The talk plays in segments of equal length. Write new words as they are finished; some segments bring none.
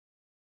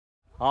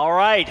All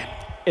right.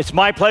 It's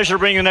my pleasure to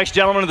bring the next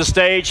gentleman to the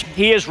stage.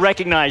 He is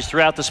recognized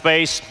throughout the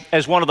space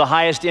as one of the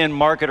highest-end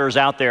marketers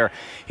out there.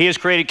 He has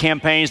created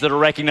campaigns that are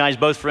recognized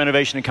both for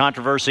innovation and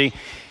controversy.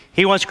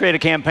 He once created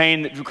a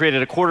campaign that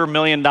created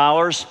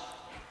 $250,000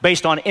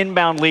 based on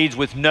inbound leads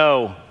with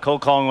no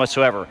cold calling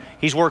whatsoever.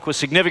 He's worked with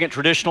significant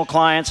traditional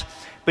clients,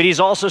 but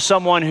he's also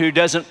someone who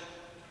hasn't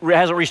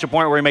reached a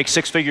point where he makes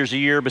 6 figures a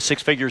year, but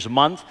 6 figures a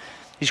month.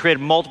 He's created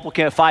multiple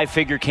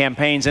 5-figure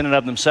campaigns in and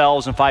of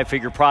themselves and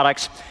 5-figure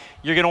products.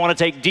 You're going to want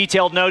to take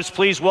detailed notes.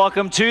 Please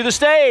welcome to the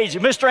stage,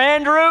 Mr.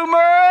 Andrew Murray.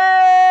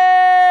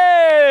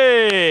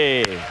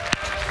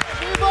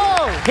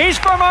 He's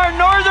from our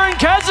northern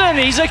cousin.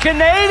 He's a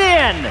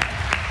Canadian.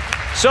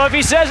 So if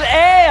he says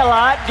 "eh" a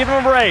lot, give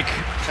him a break.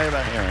 Hey,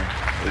 man. Here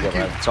you go,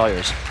 man. It's all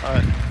yours. All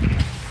right.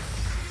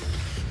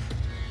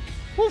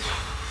 Whew.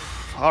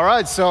 All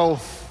right, so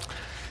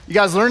you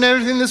guys learned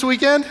everything this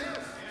weekend? All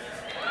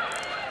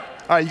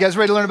right, you guys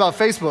ready to learn about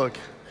Facebook?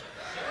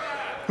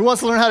 Who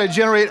wants to learn how to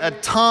generate a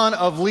ton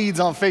of leads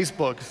on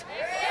Facebook?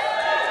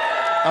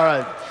 All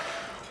right.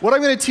 What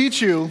I'm going to teach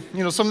you,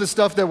 some of the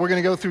stuff that we're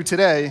going to go through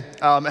today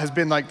has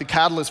been like the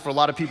catalyst for a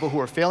lot of people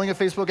who are failing at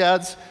Facebook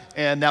ads,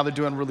 and now they're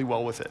doing really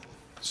well with it.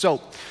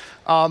 So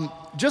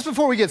just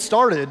before we get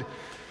started,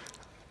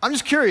 I'm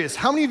just curious,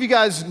 how many of you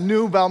guys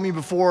knew about me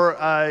before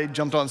I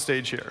jumped on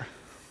stage here?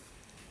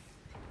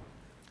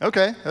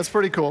 Okay, that's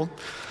pretty cool.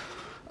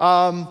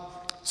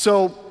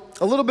 So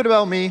a little bit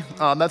about me.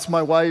 That's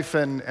my wife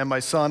and my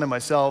son and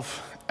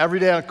myself. Every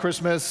day on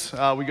Christmas,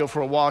 we go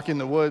for a walk in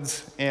the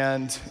woods,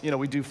 and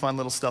we do fun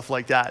little stuff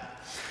like that.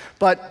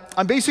 But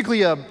I'm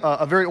basically a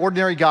very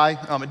ordinary guy.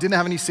 I didn't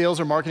have any sales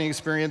or marketing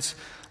experience.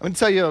 I'm going to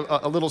tell you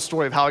a little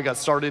story of how I got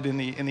started in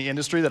the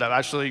industry that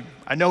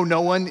I know no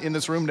one in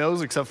this room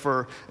knows except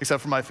for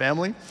my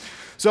family.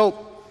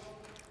 So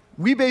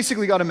we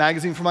basically got a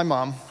magazine from my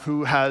mom,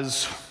 who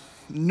has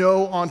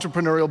no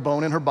entrepreneurial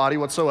bone in her body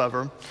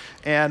whatsoever.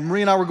 And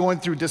Marie and I were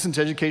going through distance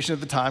education at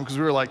the time because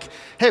we were like,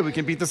 hey, we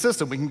can beat the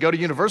system. We can go to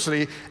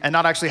university and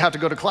not actually have to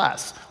go to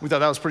class. We thought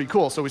that was pretty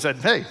cool. So we said,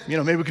 hey,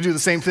 maybe we could do the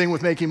same thing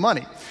with making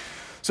money.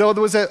 So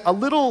there was a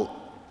little,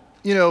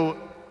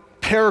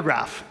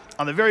 paragraph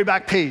on the very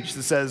back page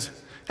that says,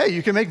 hey,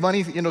 you can make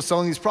money,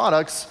 selling these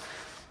products.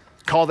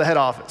 Call the head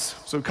office.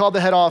 So we called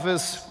the head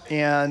office,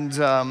 and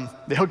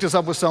they hooked us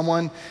up with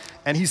someone,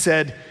 and he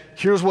said,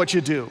 here's what you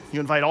do. You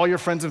invite all your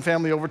friends and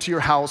family over to your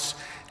house,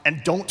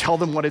 and don't tell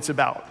them what it's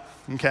about,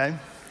 okay?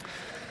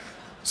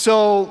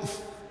 So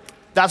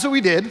that's what we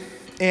did.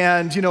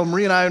 And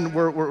Marie and I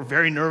were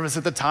very nervous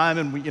at the time,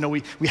 and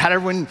we had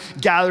everyone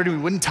gathered, and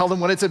we wouldn't tell them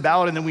what it's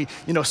about. And then we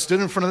stood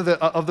in front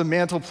of the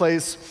mantle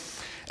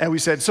place, and we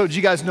said, so do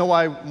you guys know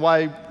why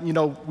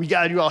we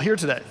gathered you all here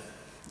today?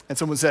 And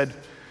someone said,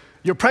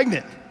 you're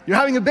pregnant. You're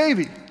having a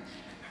baby.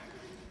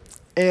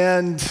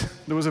 And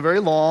there was a very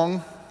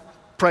long,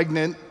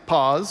 pregnant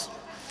pause.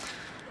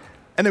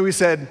 And then we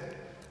said,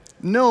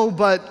 no,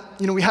 but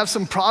we have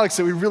some products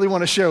that we really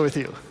want to share with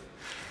you.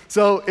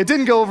 So it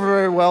didn't go over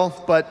very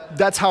well, but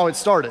that's how it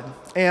started.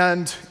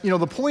 And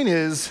the point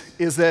is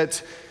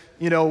that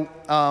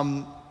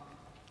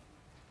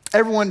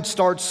everyone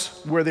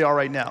starts where they are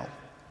right now.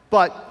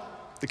 But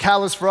the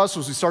catalyst for us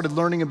was we started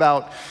learning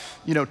about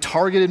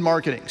targeted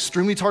marketing,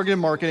 extremely targeted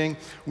marketing.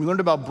 We learned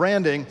about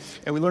branding,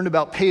 and we learned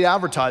about paid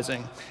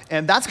advertising.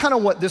 And that's kind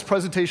of what this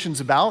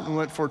presentation's about. We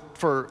went we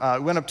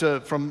went up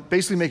to from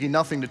basically making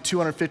nothing to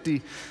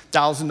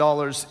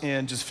 $250,000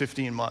 in just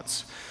 15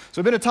 months. So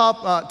I've been a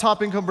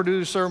top income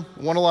producer,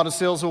 won a lot of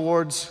sales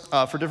awards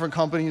for different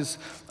companies.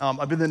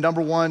 I've been the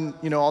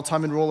 #1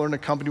 all-time enroller in a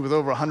company with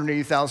over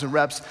 180,000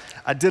 reps.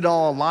 I did it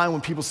all online when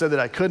people said that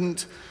I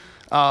couldn't.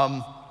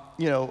 So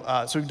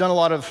we've done a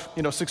lot of,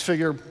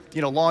 6-figure,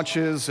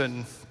 launches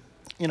and,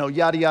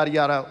 yada, yada,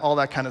 yada, all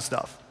that kind of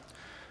stuff.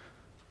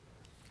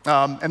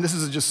 And this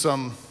is just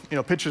some,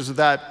 pictures of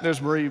that.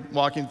 There's Marie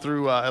walking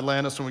through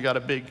Atlantis when we got a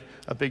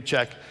big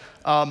check.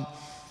 But,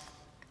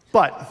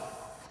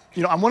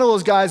 I'm one of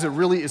those guys that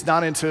really is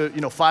not into,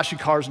 flashy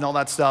cars and all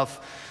that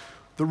stuff.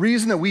 The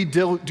reason that we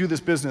do this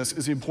business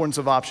is the importance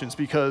of options,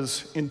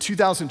 because in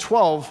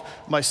 2012,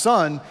 my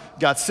son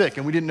got sick,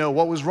 and we didn't know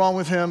what was wrong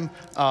with him.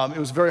 It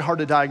was very hard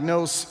to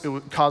diagnose.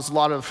 It caused a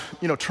lot of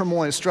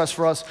turmoil and stress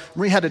for us.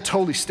 We had to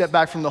totally step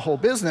back from the whole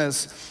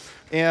business,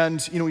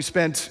 and we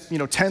spent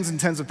tens and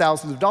tens of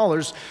thousands of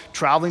dollars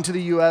traveling to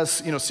the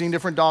U.S., seeing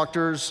different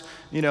doctors,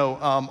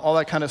 all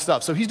that kind of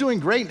stuff. So he's doing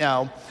great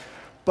now,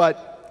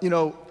 but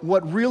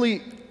what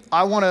really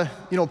I want to,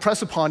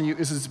 impress upon you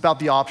is it's about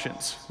the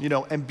options,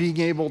 and being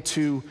able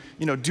to,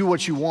 do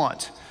what you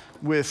want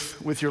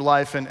with your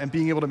life and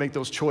being able to make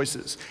those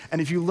choices.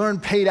 And if you learn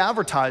paid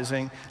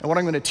advertising and what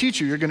I'm going to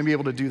teach you, you're going to be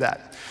able to do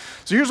that.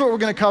 So here's what we're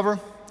going to cover: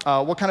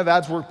 what kind of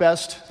ads work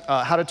best,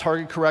 how to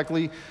target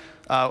correctly,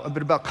 a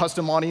bit about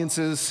custom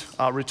audiences,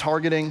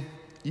 retargeting,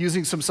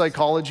 using some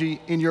psychology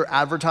in your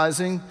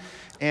advertising,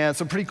 and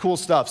some pretty cool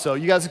stuff. So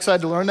you guys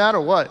excited to learn that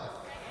or what?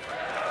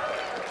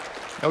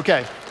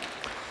 Okay.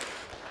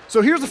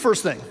 So here's the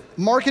first thing.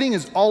 Marketing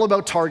is all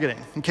about targeting,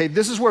 okay?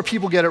 This is where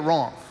people get it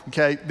wrong,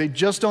 okay? They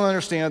just don't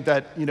understand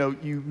that,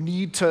 you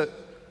need to,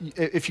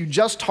 if you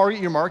just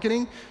target your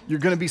marketing, you're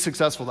gonna be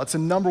successful. That's the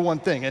 #1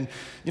 thing. And,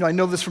 I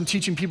know this from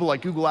teaching people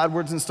like Google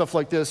AdWords and stuff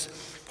like this.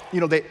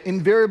 They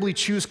invariably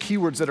choose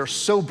keywords that are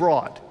so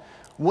broad.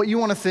 What you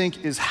wanna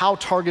think is how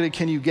targeted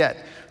can you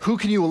get? Who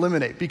can you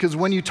eliminate? Because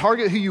when you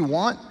target who you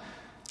want,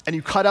 and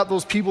you cut out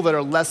those people that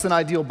are less than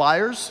ideal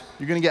buyers,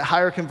 you're gonna get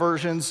higher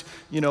conversions,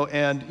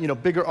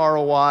 and bigger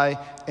ROI,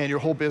 and your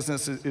whole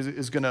business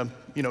is gonna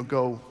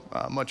go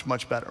much,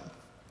 much better.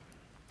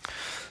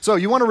 So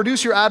you wanna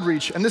reduce your ad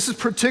reach, and this is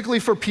particularly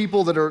for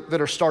people that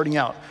are starting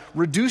out.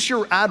 Reduce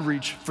your ad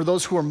reach for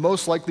those who are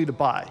most likely to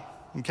buy,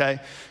 okay?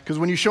 Because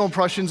when you show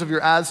impressions of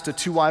your ads to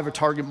too wide of a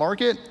target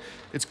market,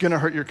 it's gonna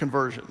hurt your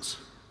conversions,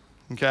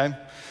 okay?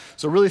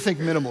 So really think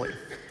minimally.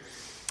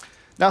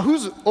 Now,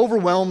 who's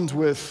overwhelmed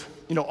with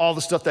all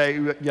the stuff that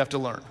you have to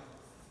learn?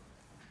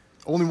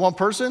 Only one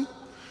person?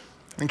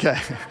 Okay.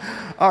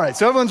 All right,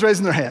 so everyone's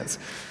raising their hands.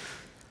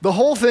 The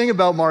whole thing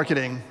about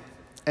marketing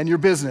and your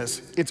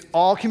business, it's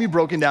all can be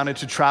broken down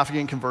into traffic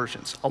and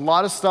conversions. A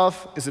lot of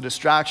stuff is a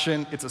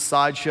distraction, it's a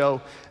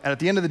sideshow, and at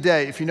the end of the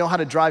day, if you know how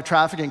to drive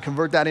traffic and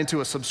convert that into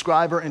a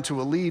subscriber,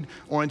 into a lead,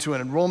 or into an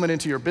enrollment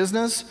into your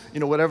business,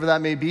 whatever that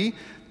may be,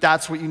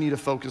 that's what you need to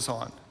focus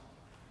on.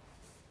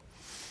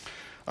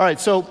 All right,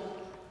 so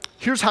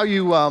here's how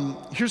you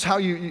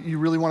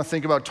really want to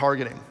think about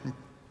targeting.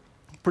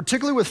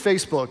 Particularly with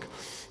Facebook,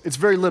 it's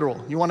very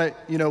literal. You want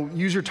to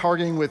use your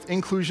targeting with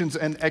inclusions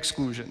and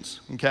exclusions,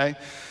 okay?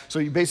 So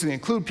you basically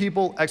include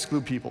people,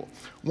 exclude people.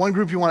 One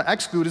group you want to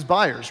exclude is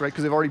buyers, right?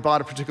 Because they've already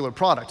bought a particular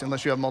product,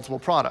 unless you have multiple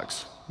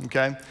products,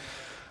 okay?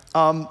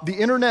 The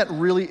internet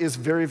really is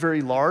very,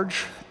 very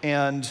large,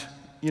 and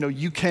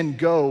you can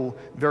go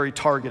very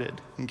targeted,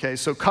 okay?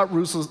 So cut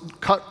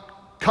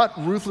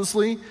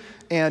ruthlessly,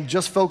 and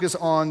just focus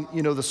on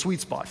the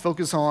sweet spot.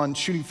 Focus on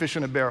shooting fish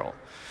in a barrel.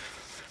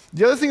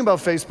 The other thing about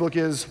Facebook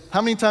is,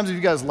 how many times have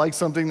you guys liked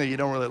something that you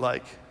don't really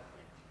like?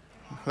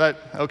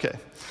 Okay.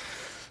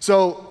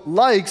 So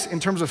likes in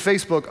terms of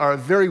Facebook are a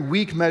very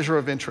weak measure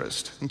of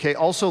interest. Okay.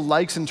 Also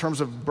likes in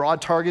terms of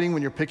broad targeting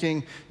when you're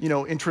picking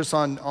interests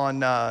on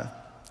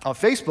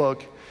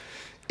Facebook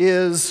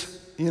is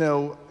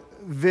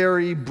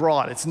very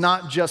broad. It's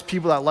not just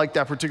people that like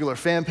that particular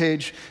fan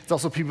page. It's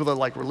also people that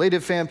like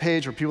related fan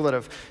page, or people that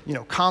have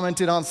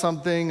commented on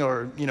something,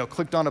 or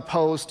clicked on a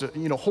post,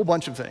 a whole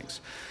bunch of things.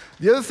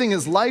 The other thing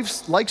is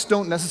likes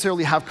don't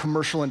necessarily have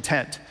commercial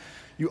intent.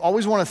 You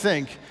always want to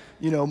think,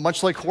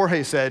 much like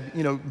Jorge said,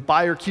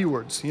 buyer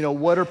keywords.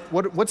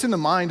 What's in the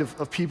mind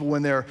of people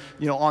when they're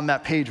on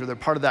that page, or they're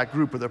part of that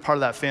group, or they're part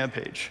of that fan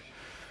page.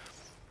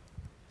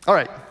 All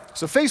right,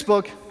 so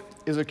Facebook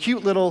is a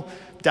cute little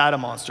data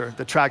monster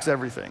that tracks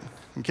everything,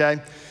 okay?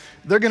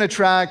 They're gonna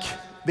track,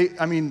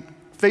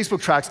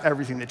 Facebook tracks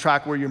everything. They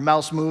track where your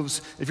mouse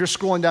moves. If you're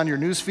scrolling down your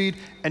news feed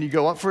and you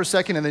go up for a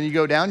second and then you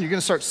go down, you're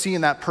gonna start seeing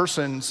that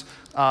person's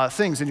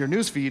things in your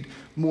news feed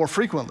more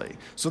frequently.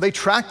 So they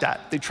track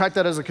that. They track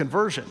that as a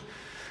conversion.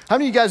 How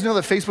many of you guys know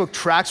that Facebook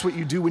tracks what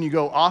you do when you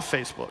go off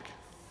Facebook?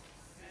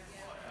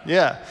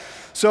 Yeah.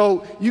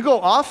 So you go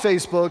off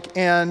Facebook,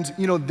 and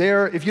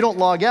if you don't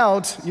log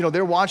out,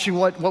 they're watching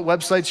what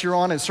websites you're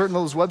on, and certain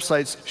of those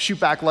websites shoot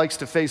back likes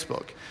to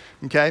Facebook,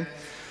 okay?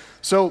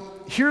 So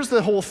here's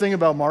the whole thing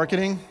about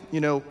marketing.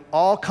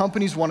 All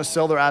companies want to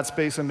sell their ad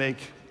space and make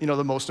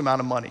the most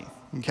amount of money,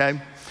 okay?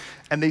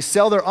 And they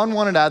sell their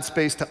unwanted ad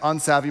space to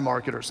unsavvy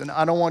marketers, and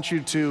I don't want you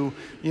to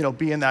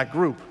be in that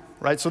group,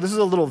 right? So this is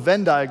a little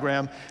Venn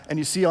diagram, and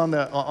you see on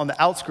the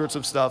outskirts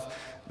of stuff,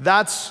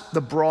 that's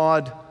the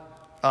broad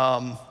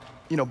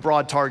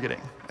broad targeting,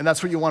 and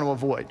that's what you want to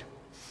avoid.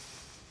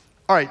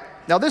 All right,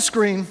 now this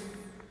screen,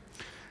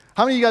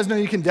 how many of you guys know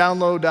you can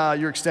download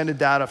your extended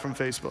data from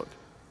Facebook?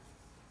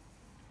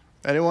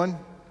 Anyone?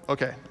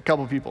 Okay, a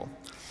couple people.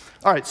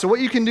 All right, so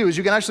what you can do is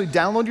you can actually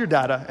download your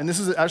data, and this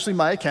is actually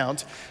my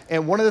account,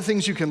 and one of the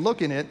things you can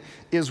look in it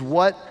is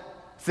what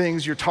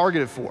things you're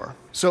targeted for.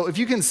 So if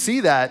you can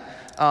see that,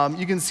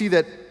 you can see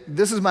that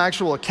this is my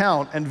actual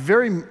account, and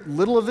very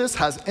little of this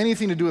has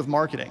anything to do with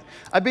marketing.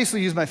 I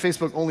basically use my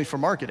Facebook only for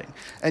marketing,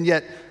 and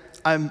yet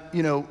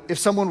if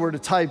someone were to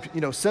type,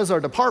 says our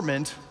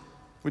department,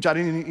 which I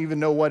didn't even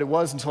know what it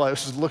was until I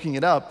was just looking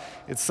it up.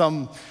 It's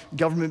some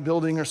government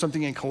building or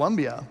something in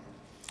Colombia.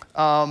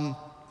 I'm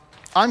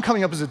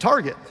coming up as a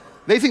target.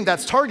 They think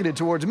that's targeted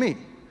towards me.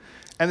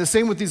 And the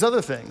same with these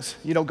other things.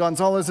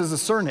 Gonzalez is a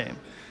surname,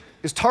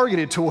 is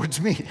targeted towards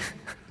me.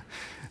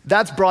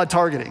 That's broad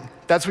targeting.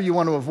 That's what you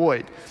want to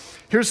avoid.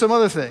 Here's some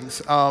other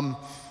things.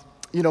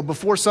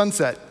 Before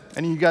Sunset.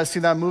 Any of you guys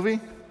seen that movie?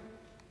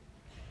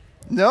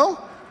 No?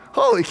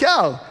 Holy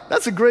cow,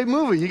 that's a great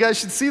movie. You guys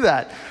should see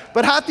that.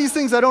 But half these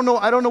things, I don't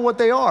know what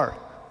they are.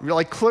 You're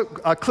like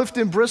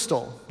Clifton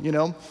Bristol,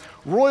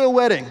 Royal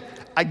Wedding.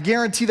 I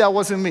guarantee that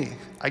wasn't me.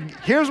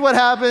 Here's what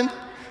happened.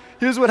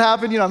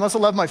 I must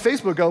have left my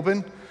Facebook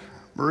open.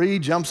 Marie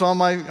jumps on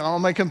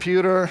my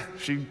computer.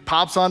 She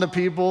pops onto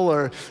people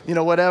or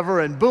whatever,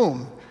 and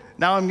boom.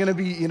 Now I'm going to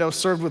be,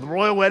 served with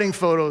royal wedding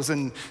photos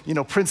and,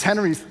 Prince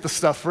Henry the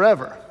stuff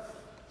forever.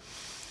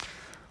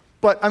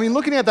 But, I mean,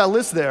 looking at that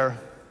list there,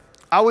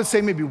 I would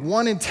say maybe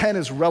 1 in 10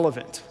 is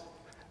relevant.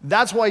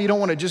 That's why you don't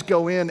want to just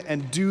go in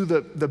and do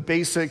the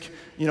basic,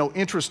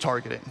 interest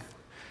targeting.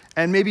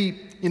 And maybe,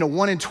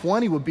 1 in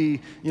 20 would be,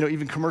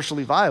 even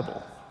commercially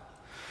viable.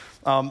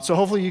 So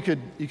hopefully you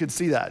could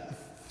see that.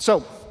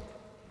 So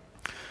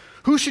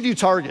who should you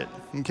target,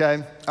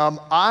 okay?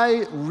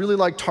 I really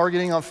like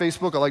targeting on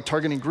Facebook. I like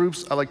targeting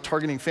groups. I like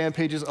targeting fan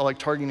pages. I like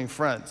targeting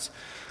friends.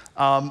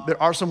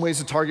 There are some ways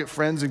to target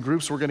friends and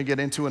groups we're going to get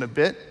into in a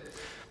bit.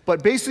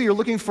 But basically, you're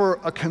looking for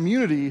a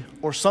community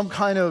or some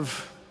kind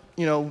of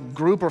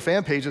group or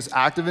fan page that's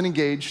active and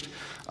engaged.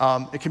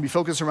 It can be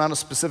focused around a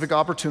specific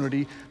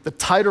opportunity. The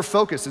tighter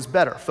focus is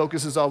better.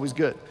 Focus is always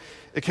good.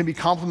 It can be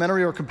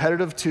complementary or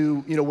competitive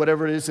to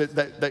whatever it is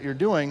that you're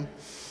doing.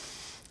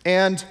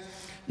 And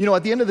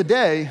at the end of the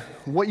day,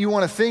 what you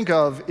want to think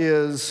of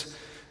is,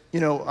 I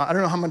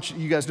don't know how much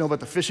you guys know about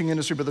the fishing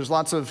industry, but there's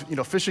lots of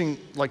fishing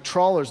like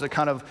trawlers that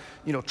kind of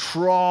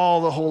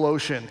trawl the whole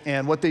ocean.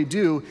 And what they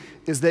do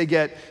is they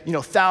get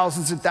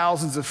thousands and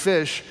thousands of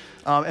fish,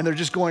 and they're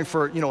just going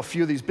for a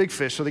few of these big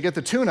fish. So they get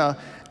the tuna,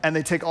 and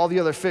they take all the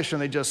other fish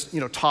and they just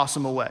toss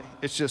them away.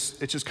 It's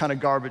just kind of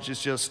garbage.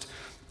 It's just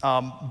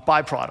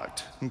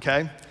byproduct.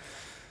 Okay,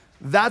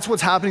 that's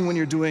what's happening when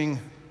you're doing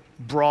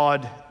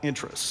broad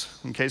interests.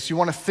 Okay, so you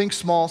want to think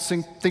small,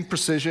 think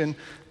precision,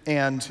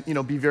 and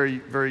be very,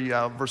 very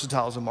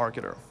versatile as a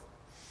marketer.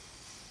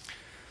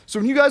 So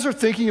when you guys are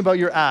thinking about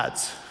your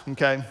ads,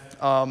 okay,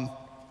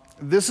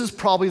 this is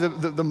probably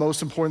the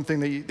most important thing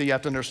that you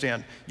have to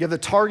understand. You have the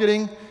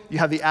targeting, you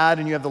have the ad,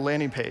 and you have the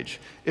landing page.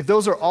 If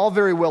those are all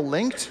very well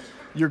linked,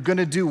 you're going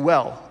to do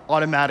well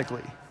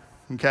automatically.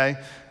 Okay,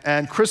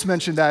 and Chris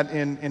mentioned that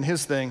in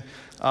his thing,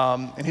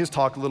 in his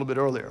talk a little bit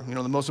earlier.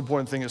 The most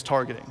important thing is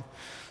targeting.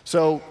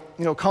 So,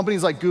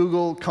 companies like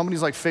Google,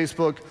 companies like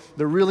Facebook,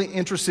 they're really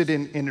interested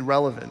in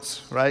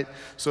relevance, right?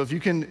 So if you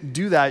can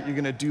do that, you're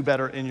going to do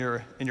better in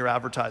your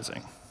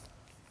advertising.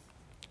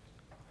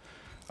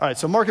 All right,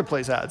 so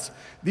marketplace ads.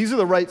 These are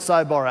the right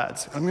sidebar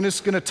ads. I'm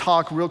just going to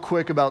talk real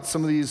quick about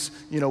some of these,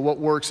 what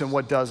works and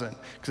what doesn't,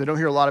 because I don't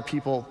hear a lot of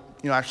people,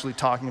 actually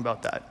talking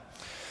about that.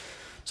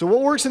 So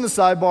what works in the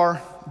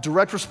sidebar?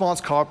 Direct response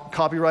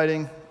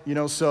copywriting,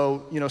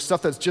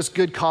 stuff that's just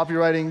good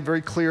copywriting,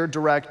 very clear,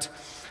 direct.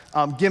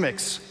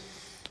 Gimmicks.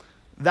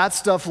 That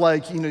stuff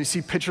like, you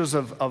see pictures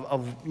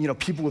of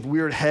people with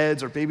weird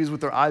heads or babies with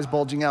their eyes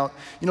bulging out.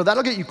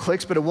 That'll get you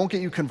clicks, but it won't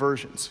get you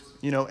conversions,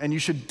 and you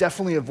should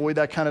definitely avoid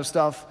that kind of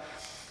stuff.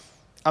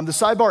 The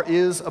sidebar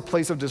is a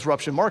place of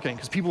disruption marketing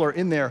because people are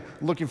in there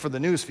looking for the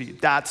news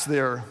feed. That's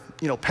their,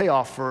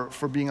 payoff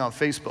for being on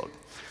Facebook.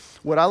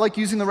 What I like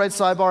using the right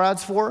sidebar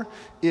ads for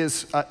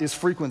is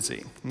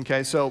frequency,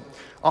 okay? So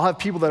I'll have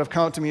people that have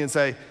come up to me and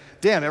say,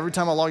 damn, every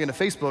time I log into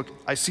Facebook,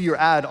 I see your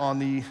ad on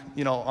the,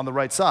 on the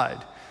right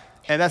side.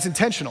 And that's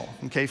intentional,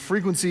 okay?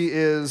 Frequency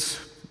is,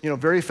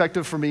 very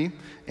effective for me.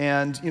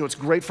 And, it's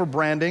great for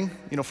branding,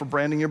 for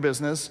branding your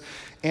business.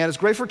 And it's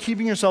great for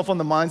keeping yourself on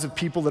the minds of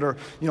people that are,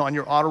 on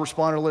your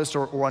autoresponder list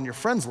or on your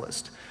friends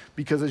list.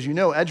 Because as you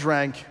know,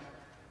 EdgeRank,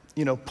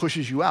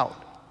 pushes you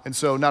out. And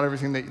so not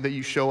everything that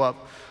you show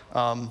up,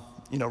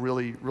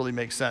 really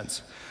makes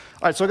sense.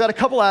 All right, so I got a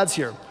couple ads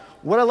here.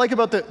 What I like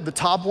about the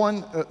top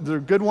one, the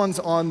good ones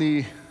on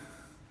the,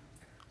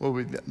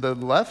 the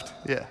left?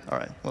 Yeah, all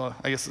right. Well,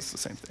 I guess it's the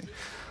same thing.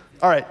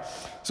 All right,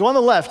 so on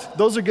the left,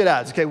 those are good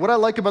ads. Okay, what I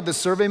like about the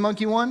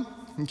SurveyMonkey one,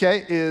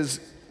 okay, is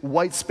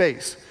white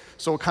space.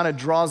 So it kind of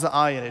draws the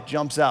eye in, it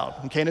jumps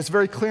out. Okay, and it's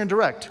very clear and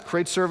direct.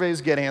 Create surveys,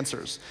 get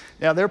answers.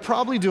 Now, they're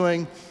probably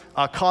doing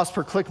cost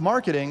per click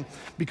marketing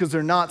because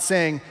they're not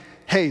saying,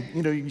 hey,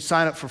 you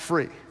sign up for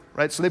free,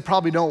 right? So they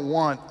probably don't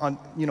want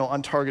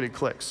untargeted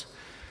clicks.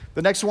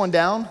 The next one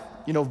down,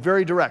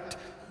 very direct.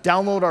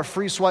 Download our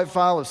free swipe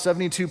file of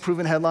 72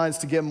 proven headlines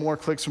to get more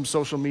clicks from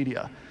social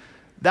media.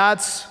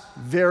 That's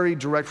very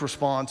direct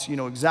response. You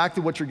know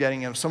exactly what you're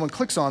getting. And if someone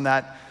clicks on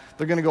that,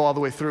 they're going to go all the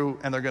way through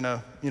and they're going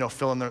to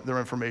fill in their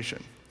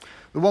information.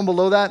 The one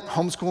below that,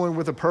 homeschooling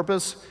with a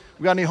purpose.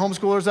 We got any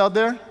homeschoolers out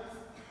there?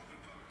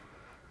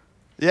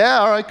 Yeah,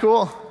 all right,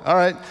 cool. All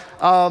right.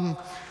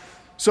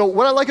 So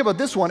what I like about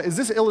this one is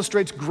this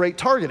illustrates great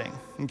targeting,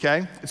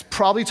 okay? It's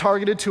probably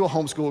targeted to a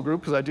homeschool group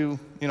because I do,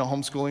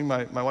 homeschooling.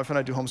 My wife and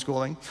I do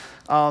homeschooling.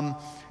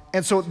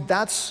 And so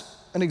that's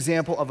an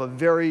example of a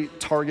very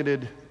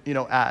targeted,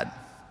 ad.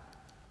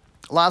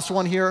 Last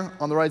one here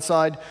on the right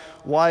side.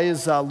 Why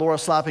is Laura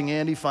slapping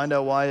Andy? Find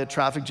out why at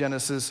Traffic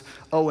Genesis.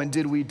 Oh, and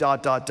did we ...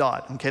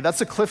 Okay,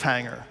 that's a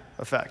cliffhanger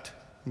effect,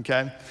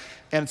 okay?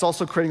 And it's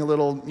also creating a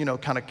little,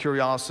 kind of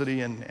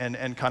curiosity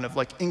and kind of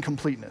like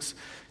incompleteness.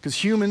 Because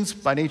humans,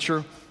 by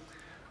nature,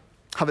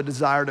 have a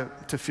desire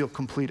to feel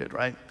completed,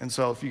 right? And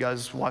so if you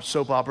guys watch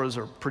soap operas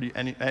or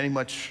any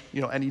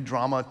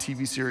drama,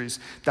 TV series,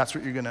 that's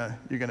what you're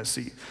gonna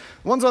see.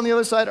 The ones on the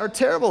other side are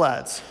terrible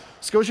ads.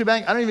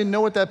 Scotiabank, I don't even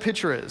know what that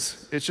picture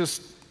is. It's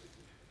just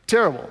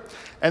terrible.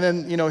 And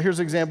then, here's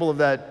an example of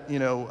that,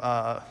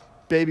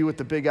 baby with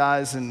the big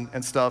eyes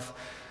and stuff,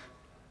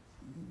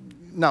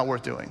 not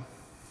worth doing.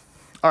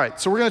 All right,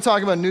 so we're going to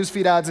talk about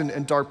newsfeed ads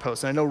and dark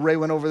posts. And I know Ray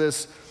went over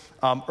this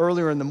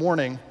earlier in the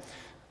morning.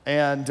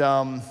 And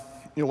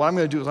what I'm going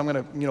to do is I'm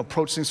going to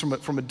approach things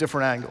from a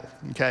different angle,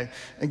 okay?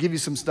 And give you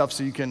some stuff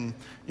so you can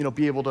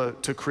be able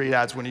to create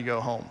ads when you go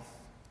home.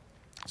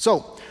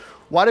 So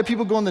why do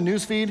people go on the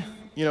newsfeed?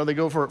 They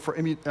go for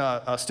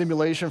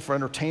stimulation, for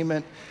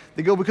entertainment.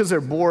 They go because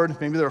they're bored.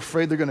 Maybe they're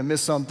afraid they're going to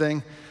miss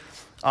something.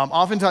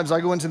 Oftentimes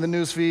I go into the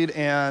newsfeed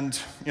and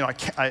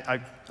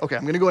okay,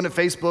 I'm going to go into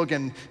Facebook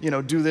and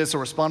do this or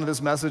respond to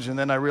this message, and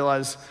then I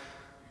realize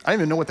I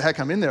don't even know what the heck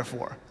I'm in there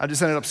for. I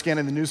just ended up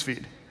scanning the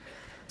newsfeed.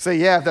 Say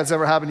yeah if that's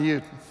ever happened to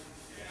you.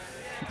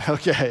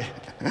 Okay.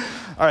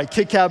 All right,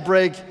 Kit Kat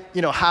break,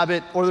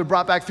 habit, or they're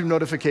brought back through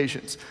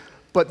notifications.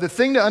 But the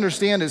thing to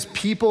understand is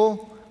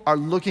people are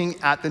looking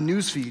at the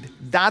newsfeed.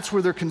 That's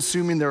where they're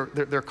consuming their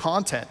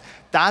content.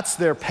 That's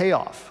their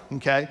payoff,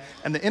 okay?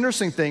 And the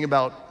interesting thing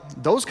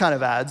about those kind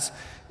of ads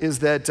is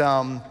that,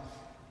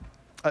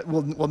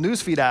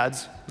 newsfeed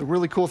ads, the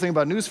really cool thing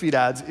about newsfeed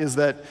ads is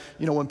that,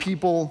 when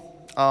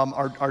people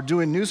are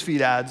doing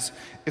newsfeed ads,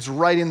 it's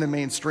right in the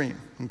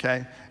mainstream,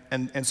 okay?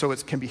 And so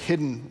it can be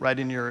hidden right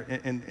in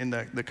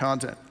the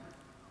content.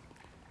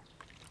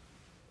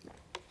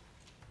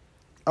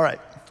 All right,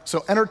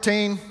 so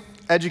entertain,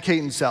 educate,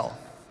 and sell.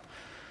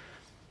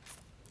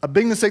 A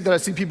big mistake that I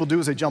see people do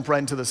is they jump right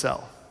into the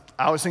sell.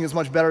 I always think it's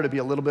much better to be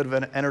a little bit of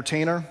an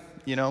entertainer,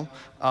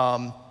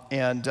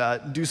 and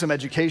do some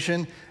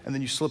education, and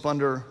then you slip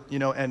under,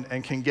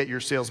 and can get your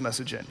sales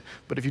message in.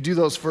 But if you do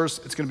those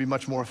first, it's going to be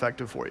much more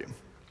effective for you.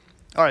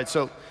 All right,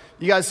 so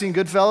you guys seen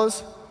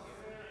Goodfellas?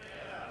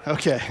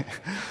 Okay.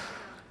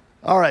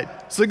 All right,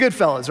 so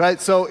Goodfellas,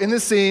 right? So in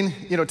this scene,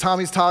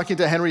 Tommy's talking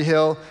to Henry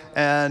Hill,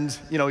 and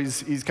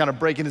he's kind of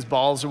breaking his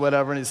balls or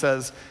whatever, and he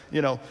says,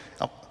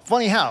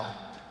 funny how?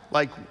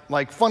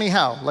 Like funny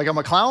how? Like I'm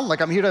a clown? Like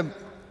I'm here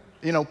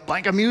to,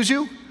 blank amuse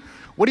you?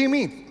 What do you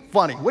mean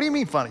funny? What do you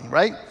mean funny,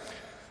 right?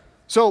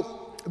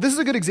 So this is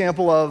a good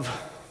example of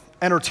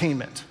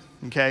entertainment,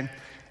 okay?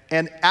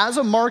 And as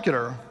a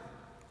marketer,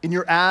 in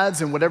your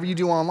ads and whatever you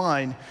do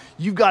online,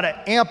 you've got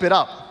to amp it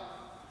up.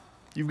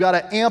 You've got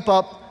to amp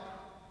up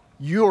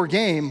your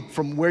game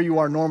from where you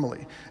are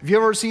normally. Have you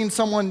ever seen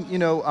someone,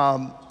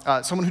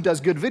 someone who does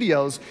good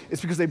videos?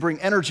 It's because they bring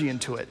energy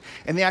into it.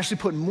 And they actually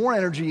put more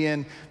energy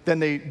in than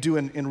they do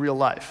in real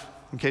life.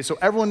 Okay, so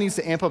everyone needs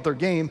to amp up their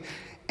game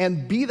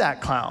and be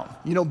that clown.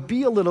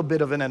 Be a little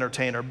bit of an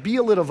entertainer. Be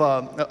a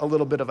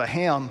little bit of a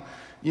ham,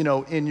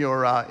 in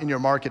your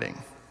marketing.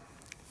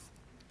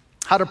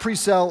 How to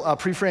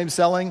pre-frame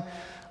selling.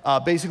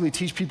 Basically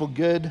teach people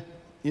good,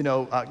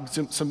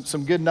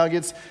 some good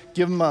nuggets.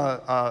 Give them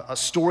a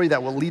story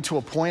that will lead to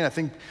a point. I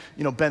think,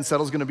 Ben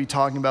Settle's going to be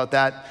talking about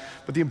that.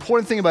 But the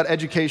important thing about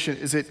education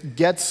is it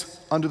gets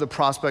under the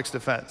prospect's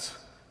defense,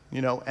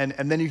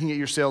 and then you can get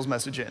your sales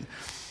message in.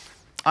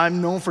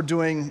 I'm known for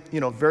doing,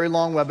 very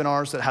long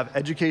webinars that have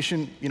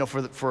education,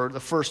 for the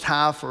first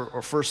half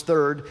or first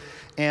third,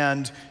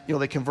 and,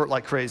 they convert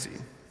like crazy,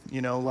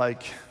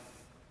 like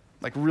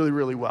really,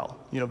 really well,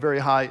 very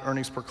high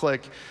earnings per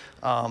click,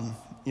 and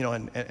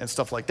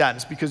stuff like that.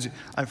 It's because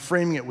I'm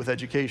framing it with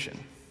education.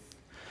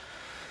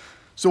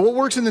 So what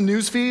works in the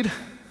newsfeed,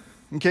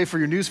 okay, for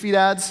your newsfeed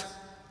ads?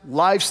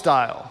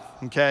 Lifestyle,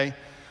 okay?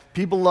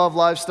 People love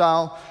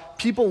lifestyle.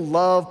 People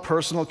love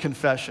personal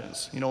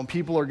confessions. When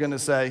people are going to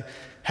say,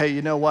 hey,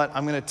 you know what?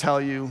 I'm going to tell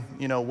you,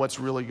 what's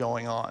really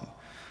going on.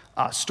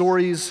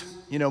 Stories,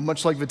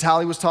 much like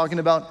Vitaly was talking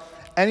about.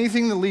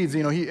 Anything that leads,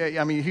 he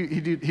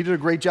did a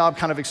great job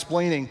kind of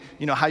explaining,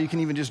 how you can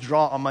even just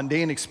draw a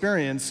mundane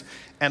experience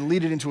and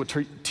lead it into a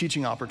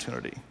teaching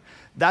opportunity.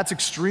 That's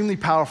extremely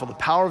powerful. The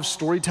power of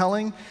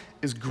storytelling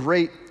is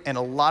great, and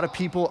a lot of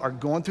people are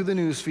going through the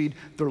newsfeed.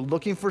 They're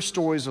looking for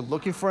stories. They're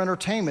looking for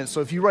entertainment.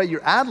 So if you write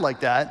your ad like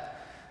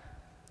that,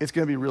 it's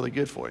going to be really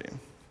good for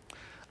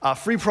you.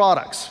 Free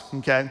products,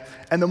 okay?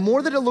 And the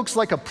more that it looks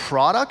like a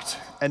product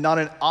and not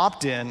an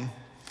opt-in,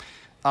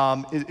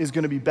 is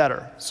going to be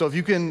better. So if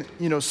you can,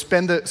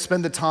 spend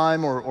the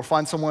time or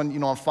find someone,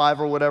 on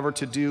Fiverr or whatever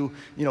to do,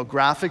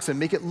 graphics and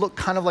make it look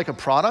kind of like a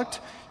product,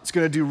 it's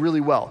going to do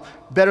really well.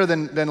 Better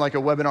than like a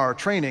webinar or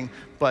training,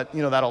 but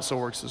that also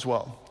works as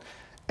well.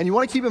 And you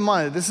want to keep in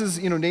mind that this is,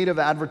 native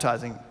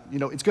advertising.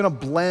 It's going to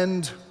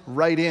blend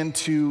right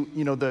into,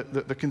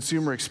 the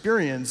consumer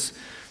experience,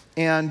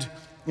 and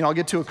I'll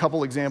get to a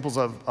couple examples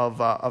of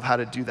how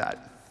to do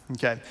that.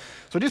 Okay,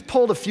 so I just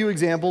pulled a few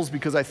examples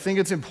because I think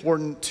it's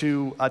important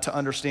to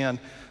understand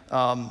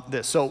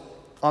this. So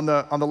on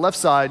the left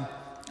side,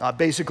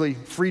 basically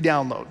free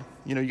download.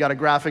 You got a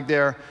graphic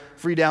there,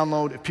 free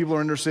download. If people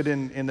are interested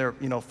in their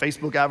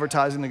Facebook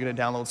advertising, they're going to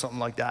download something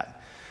like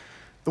that.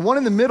 The one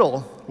in the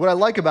middle, what I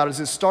like about it is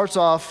it starts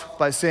off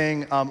by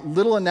saying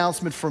little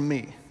announcement from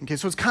me. Okay,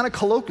 so it's kind of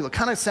colloquial. It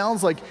kind of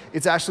sounds like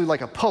it's actually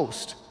like a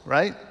post,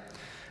 right?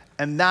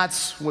 And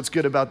that's what's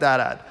good about that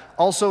ad.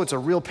 Also, it's a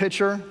real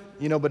picture,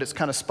 but it's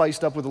kind of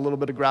spiced up with a little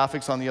bit of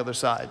graphics on the other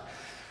side.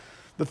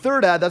 The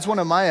third ad, that's one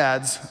of my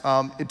ads.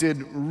 It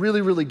did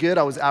really, really good.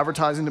 I was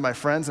advertising to my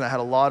friends, and I had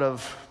a lot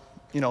of,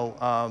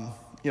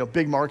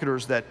 big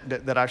marketers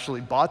that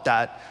actually bought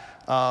that.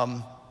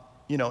 And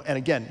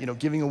again,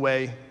 giving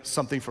away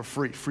something for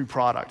free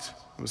product.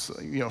 It was,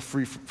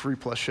 free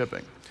plus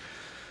shipping.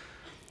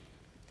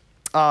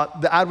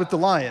 The ad with the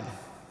lion,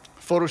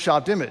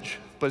 photoshopped image,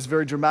 but it's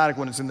very dramatic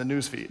when it's in the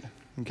newsfeed.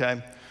 Okay.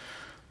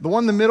 The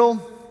one in the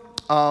middle,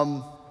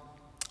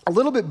 a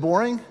little bit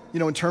boring,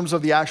 in terms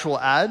of the actual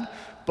ad,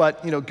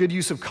 but good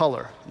use of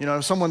color.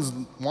 If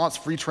someone wants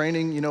free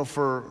training,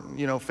 for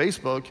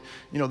Facebook,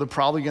 they're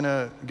probably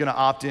gonna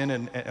opt in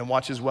and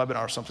watch his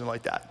webinar or something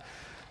like that.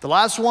 The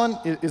last one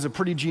is a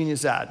pretty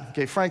genius ad.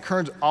 Okay, Frank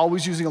Kern's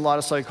always using a lot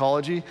of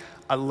psychology.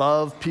 I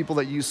love people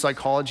that use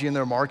psychology in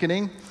their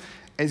marketing.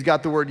 And he's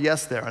got the word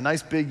yes there, a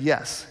nice big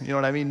yes. You know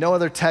what I mean? No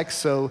other text,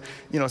 so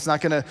it's not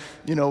gonna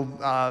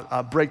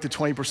break the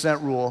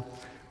 20% rule.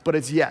 But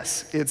it's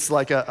yes. It's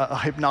like a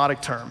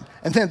hypnotic term.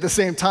 And then at the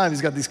same time, he's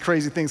got these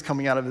crazy things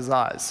coming out of his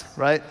eyes,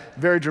 right?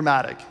 Very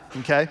dramatic,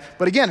 okay?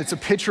 But again, it's a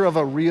picture of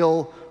a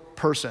real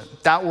person.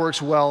 That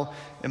works well,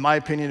 in my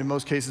opinion, in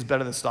most cases,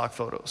 better than stock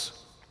photos.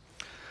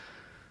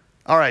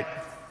 All right.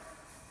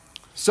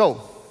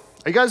 So,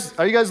 are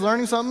you guys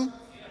learning something?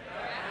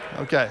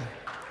 Okay.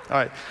 All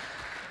right.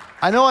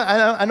 I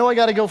know I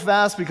got to go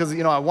fast because,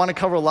 I want to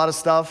cover a lot of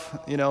stuff,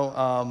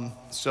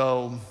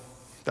 so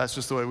that's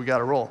just the way we got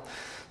to roll.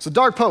 So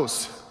dark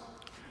posts.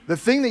 The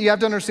thing that you have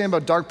to understand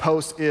about dark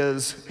posts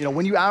is,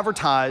 when you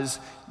advertise,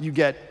 you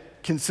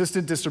get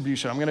consistent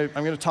distribution. I'm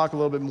gonna talk a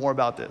little bit more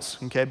about this,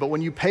 okay? But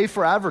when you pay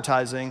for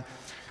advertising,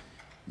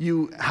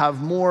 you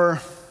have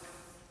more,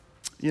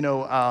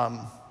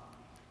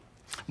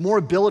 more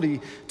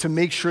ability to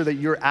make sure that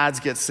your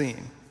ads get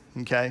seen,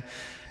 okay?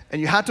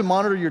 And you have to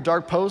monitor your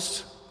dark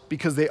posts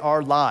because they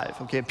are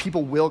live, okay?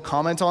 People will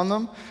comment on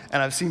them,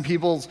 and I've seen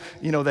people,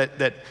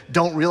 that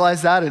don't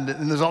realize that,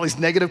 and there's all these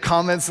negative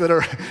comments that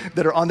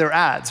are on their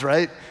ads,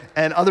 right?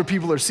 And other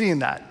people are seeing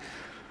that.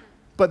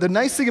 But the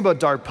nice thing about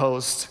dark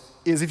posts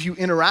is if you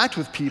interact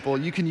with people,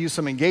 you can use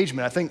some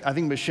engagement. I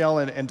think Michelle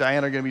and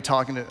Diana are gonna be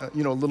talking, a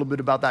little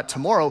bit about that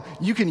tomorrow.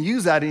 You can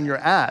use that in your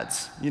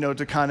ads,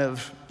 to kind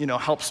of,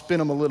 help spin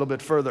them a little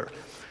bit further.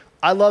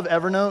 I love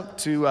Evernote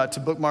to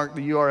bookmark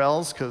the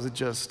URLs because it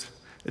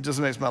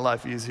just makes my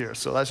life easier.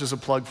 So that's just a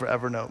plug for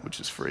Evernote, which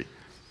is free.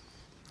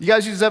 You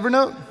guys use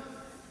Evernote?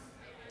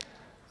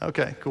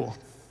 Okay, cool. All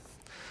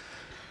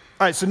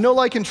right, so know,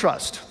 like, and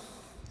trust.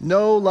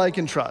 Know, like,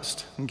 and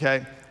trust,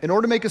 okay? In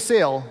order to make a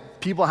sale,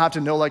 people have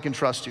to know, like, and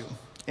trust you.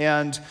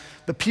 And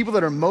the people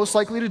that are most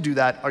likely to do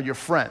that are your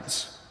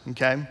friends,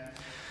 okay?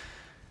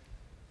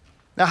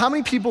 Now, how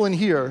many people in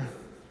here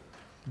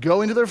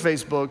go into their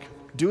Facebook,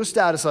 do a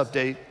status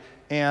update,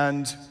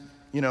 and,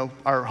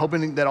 are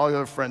hoping that all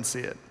your friends see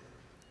it?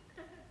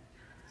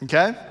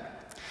 Okay?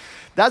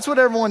 That's what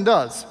everyone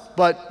does.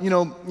 But,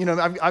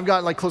 I've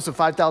got like close to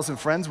 5,000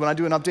 friends. When I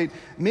do an update,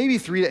 maybe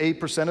 3 to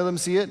 8% of them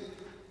see it.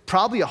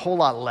 Probably a whole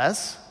lot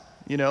less,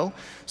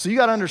 So you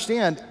got to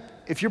understand,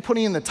 if you're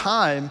putting in the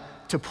time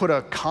to put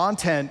a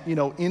content,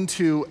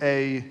 into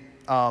a,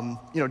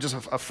 just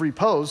a free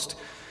post,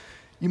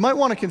 you might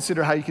want to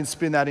consider how you can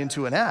spin that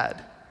into an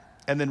ad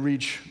and then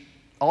reach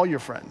all your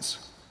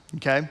friends,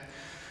 okay?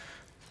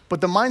 But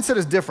the mindset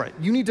is different.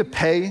 You need to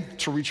pay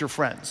to reach your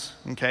friends,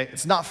 okay?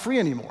 It's not free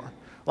anymore.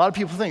 A lot of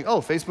people think,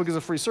 oh, Facebook is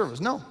a free service.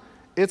 No,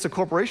 it's a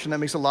corporation that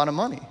makes a lot of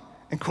money.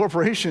 And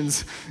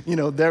corporations,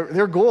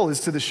 their goal is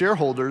to the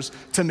shareholders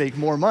to make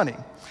more money.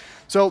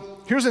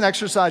 So here's an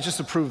exercise just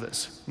to prove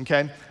this,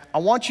 okay? I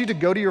want you to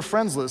go to your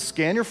friends list,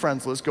 scan your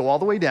friends list, go all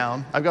the way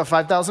down. I've got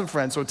 5,000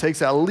 friends, so it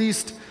takes at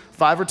least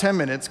 5 or 10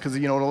 minutes because,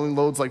 it only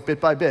loads like bit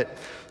by bit.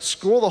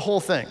 Scroll the whole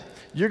thing.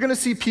 You're gonna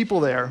see people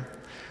there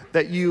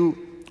that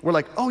you were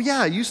like, oh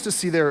yeah, I used to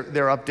see their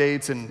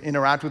updates and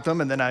interact with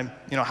them, and then I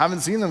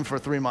haven't seen them for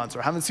 3 months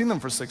or haven't seen them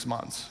for 6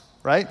 months,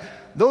 right?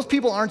 Those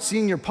people aren't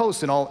seeing your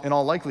post in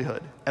all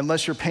likelihood,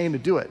 unless you're paying to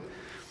do it.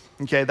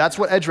 Okay, that's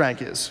what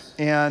EdgeRank is.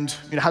 And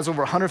it has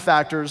over 100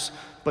 factors,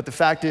 but the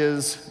fact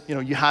is,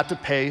 you have to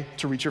pay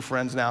to reach your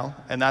friends now,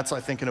 and that's, I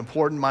think, an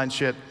important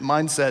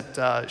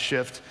mindset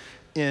shift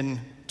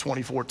in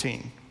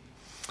 2014.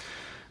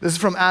 This is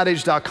from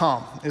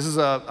adage.com. This is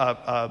in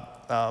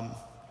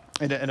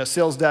a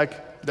sales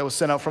deck that was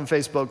sent out from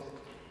Facebook.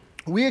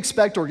 We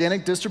expect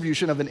organic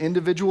distribution of an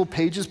individual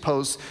page's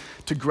posts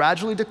to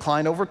gradually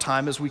decline over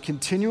time as we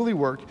continually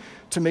work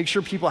to make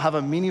sure people have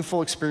a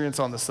meaningful experience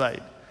on the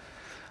site.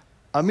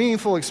 A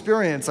meaningful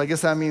experience, I guess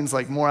that means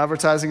like more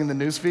advertising in the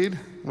newsfeed.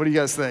 What do you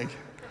guys think?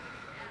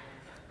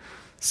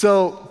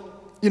 So,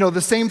 the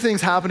same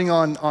thing's happening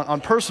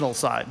on personal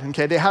side,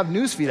 okay? They have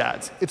newsfeed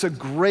ads. It's a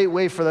great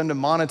way for them to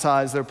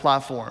monetize their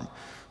platform.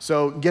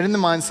 So get in the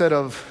mindset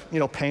of,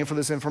 paying for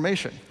this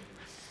information.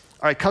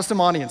 All right, custom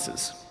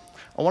audiences.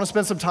 I want to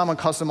spend some time on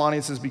custom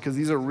audiences because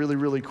these are really,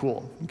 really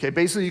cool. Okay,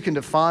 basically you can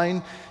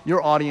define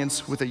your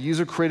audience with a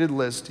user-created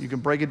list. You can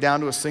break it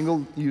down to a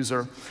single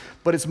user,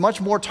 but it's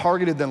much more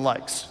targeted than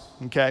likes.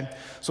 okay?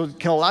 So it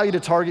can allow you to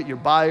target your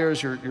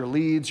buyers, your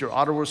leads, your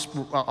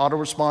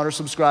autoresponder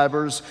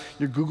subscribers,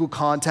 your Google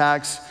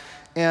contacts,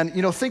 and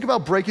think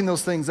about breaking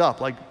those things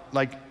up, like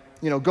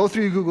go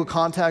through your Google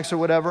contacts or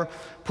whatever,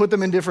 put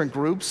them in different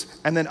groups,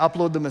 and then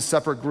upload them as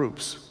separate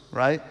groups,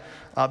 right?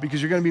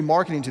 Because you're going to be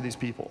marketing to these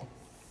people.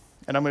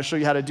 And I'm going to show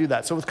you how to do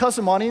that. So with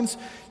custom audience,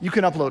 you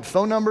can upload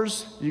phone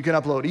numbers, you can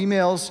upload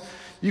emails,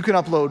 you can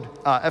upload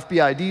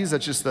FBIDs,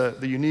 that's just the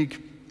unique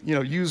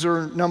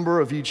user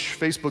number of each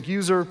Facebook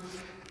user,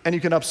 and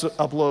you can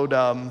upload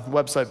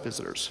website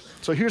visitors.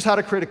 So here's how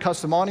to create a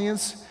custom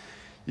audience.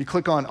 You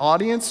click on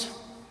Audience,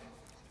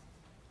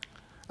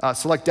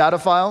 select Data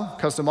File,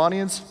 Custom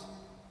Audience.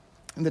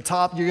 In the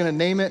top, you're going to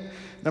name it.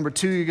 Number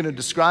 2, you're going to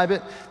describe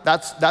it.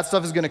 That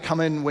stuff is going to come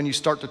in when you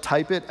start to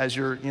type it as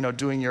you're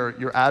doing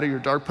your ad or your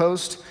dark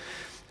post.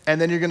 And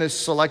then you're going to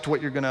select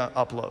what you're going to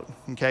upload.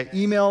 Okay?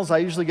 Emails, I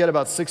usually get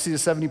about 60 to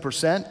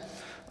 70%.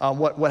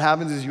 What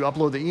happens is you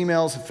upload the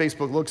emails. If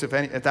Facebook looks if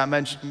that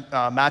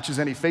matches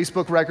any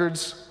Facebook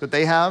records that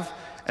they have.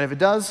 And if it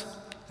does,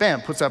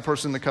 bam, puts that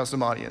person in the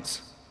custom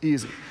audience.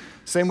 Easy.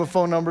 Same with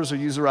phone numbers or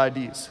user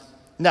IDs.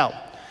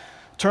 Now,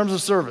 terms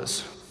of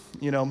service.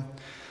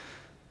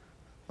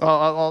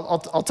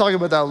 I'll talk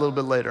about that a little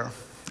bit later.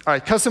 All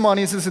right, custom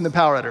audiences in the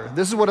Power Editor.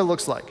 This is what it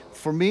looks like.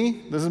 For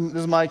me, this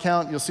is my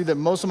account. You'll see that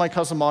most of my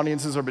custom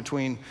audiences are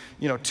between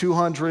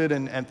 200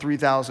 and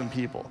 3,000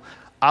 people.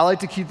 I like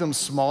to keep them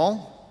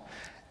small,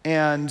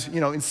 and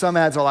in some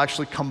ads, I'll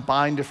actually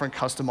combine different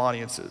custom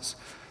audiences.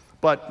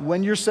 But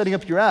when you're setting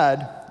up your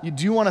ad, you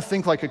do want to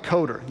think like a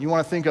coder. You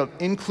want to think of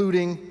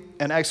including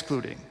and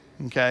excluding,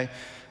 okay?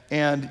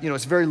 And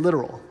it's very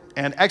literal.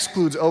 And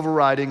excludes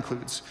override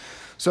includes.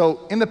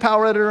 So in the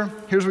Power Editor,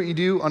 here's what you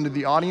do under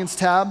the Audience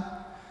tab.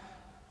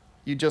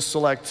 You just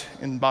select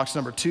in box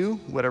number 2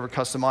 whatever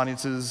custom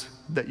audiences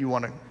that you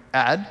want to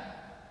add,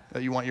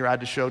 that you want your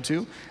ad to show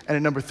to. And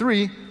in number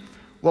 3,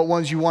 what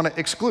ones you want to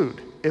exclude,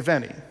 if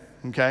any,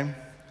 okay?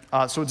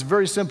 So it's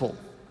very simple,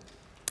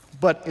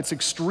 but it's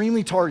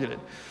extremely targeted.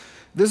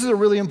 This is a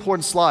really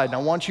important slide, and I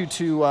want you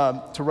to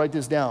write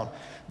this down.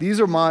 These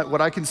are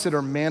what I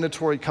consider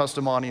mandatory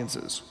custom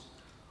audiences,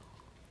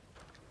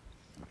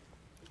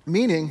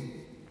 meaning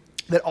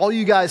that all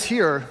you guys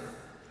here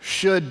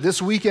should,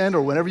 this weekend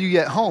or whenever you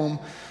get home,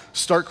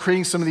 start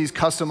creating some of these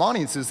custom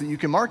audiences that you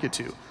can market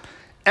to.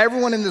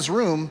 Everyone in this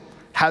room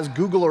has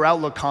Google or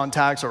Outlook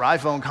contacts or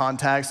iPhone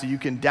contacts that you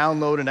can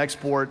download and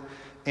export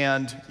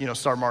and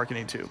start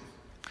marketing to.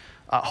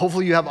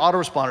 Hopefully you have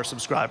autoresponder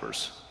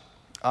subscribers.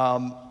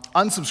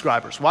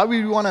 Unsubscribers. Why would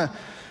you want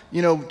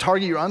to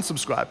target your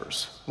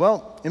unsubscribers?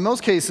 Well, in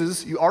most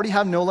cases, you already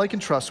have no like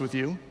and trust with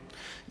you.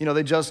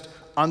 They just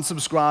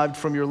unsubscribed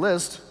from your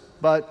list,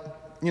 but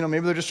maybe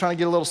they're just trying to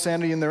get a little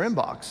sanity in their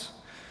inbox.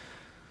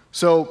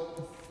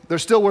 So they're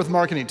still worth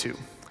marketing to.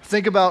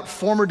 Think about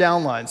former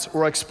downlines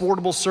or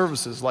exportable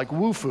services like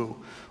Wufoo,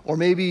 or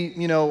maybe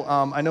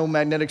I know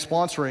Magnetic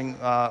Sponsoring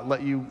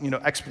let you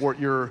export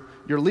your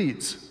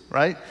leads,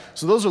 right?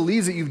 So those are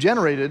leads that you've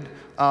generated,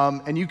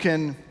 and you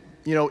can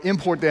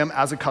import them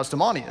as a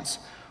custom audience.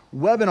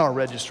 Webinar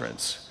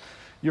registrants,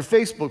 your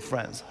Facebook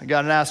friends. I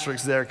got an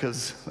asterisk there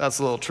because that's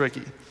a little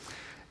tricky.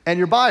 And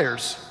your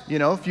buyers,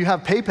 if you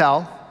have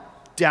PayPal,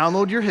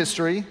 download your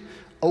history,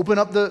 open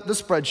up the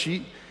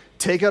spreadsheet,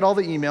 take out all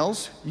the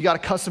emails. You got a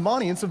custom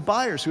audience of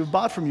buyers who have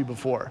bought from you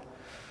before.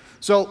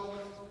 So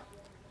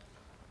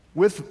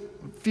with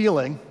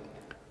feeling,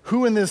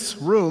 who in this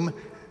room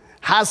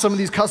has some of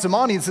these custom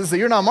audiences that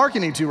you're not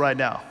marketing to right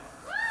now?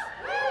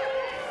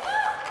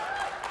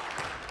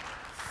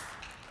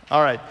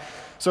 All right,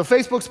 so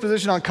Facebook's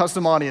position on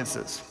custom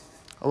audiences.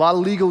 A lot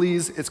of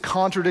legalese, it's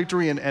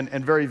contradictory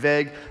and very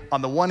vague.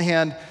 On the one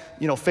hand,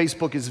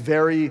 Facebook is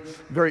very,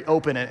 very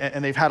open,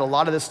 and they've had a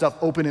lot of this stuff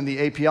open in the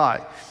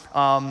API.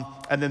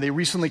 And then they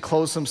recently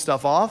closed some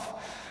stuff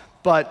off.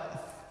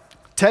 But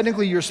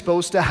technically, you're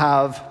supposed to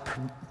have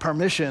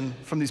permission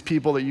from these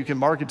people that you can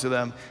market to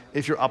them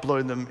if you're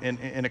uploading them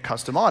in a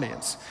custom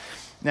audience.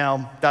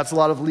 Now, that's a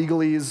lot of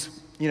legalese,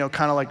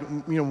 kind of like,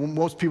 when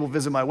most people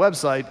visit my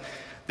website,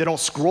 they don't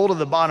scroll to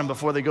the bottom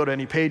before they go to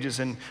any pages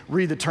and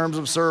read the terms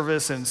of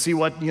service and see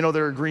what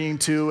they're agreeing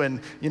to and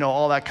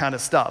all that kind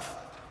of stuff.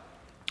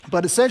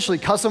 But essentially,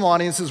 custom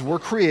audiences were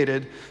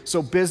created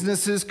so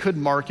businesses could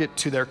market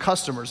to their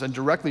customers and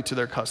directly to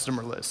their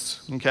customer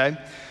lists, okay?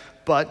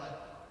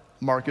 But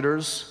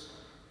marketers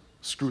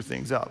screw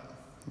things up,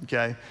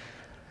 okay? And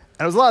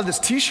it was a lot of this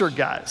t-shirt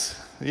guys,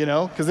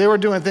 because they were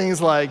doing things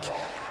like,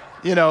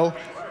 yeah,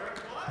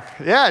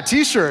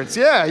 t-shirts,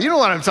 yeah, you know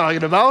what I'm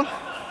talking about.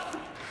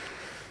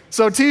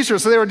 So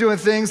t-shirts, so they were doing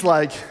things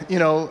like,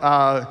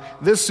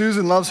 this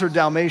Susan loves her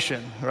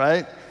Dalmatian,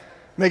 right?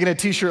 Making a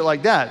t-shirt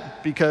like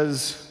that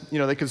because,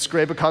 they could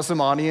scrape a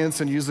custom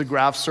audience and use the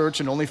graph search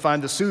and only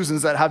find the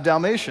Susans that have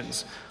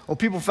Dalmatians. Well,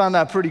 people found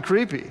that pretty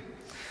creepy.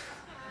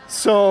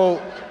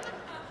 So,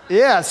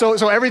 yeah,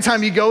 so every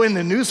time you go in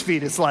the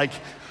newsfeed, it's like,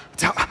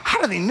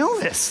 how do they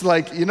know this?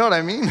 Like, you know what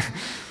I mean?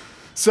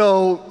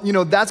 So,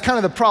 that's kind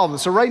of the problem.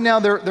 So right now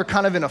they're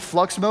kind of in a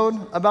flux mode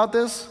about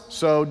this.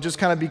 So just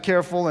kind of be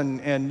careful,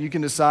 and you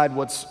can decide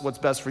what's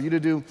best for you to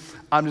do.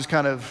 I'm just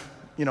kind of,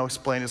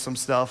 explaining some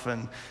stuff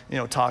and,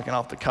 talking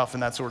off the cuff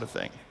and that sort of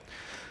thing.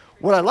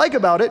 What I like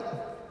about it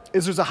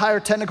is there's a higher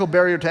technical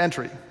barrier to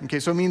entry. Okay,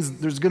 so it means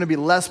there's going to be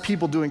less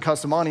people doing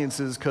custom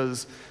audiences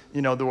because,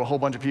 there were a whole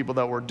bunch of people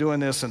that were doing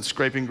this and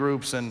scraping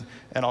groups and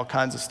all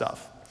kinds of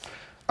stuff.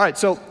 All right,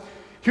 so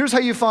here's how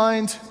you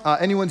find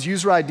anyone's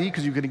user ID,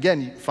 because you can,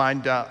 again,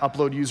 find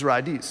upload user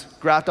IDs.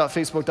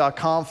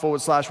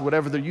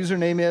 graph.facebook.com/whatever their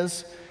username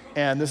is.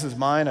 And this is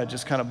mine. I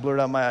just kind of blurred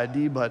out my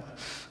ID, but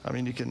I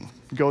mean, you can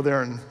go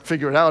there and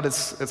figure it out.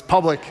 It's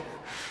public,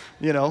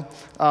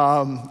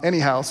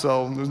 anyhow,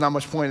 so there's not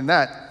much point in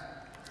that.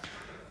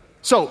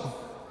 So,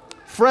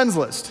 friends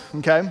list,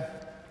 okay?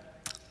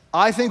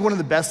 I think one of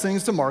the best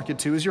things to market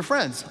to is your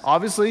friends.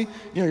 Obviously,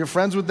 you're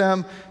friends with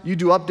them, you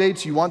do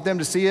updates, you want them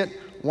to see it,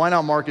 why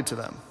not market to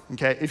them,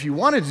 okay? If you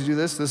wanted to do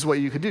this, this is what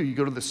you could do. You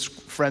go to the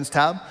Friends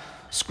tab,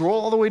 scroll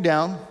all the way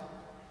down,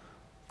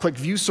 click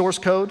View Source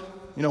Code,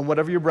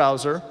 whatever your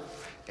browser,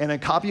 and then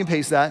copy and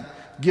paste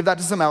that, give that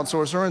to some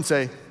outsourcer and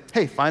say,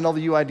 hey, find all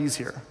the UIDs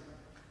here,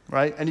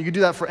 right? And you can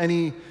do that for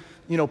any,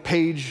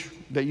 page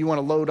that you want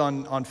to load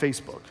on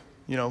Facebook,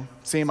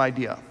 same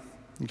idea,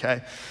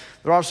 okay?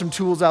 There are some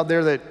tools out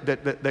there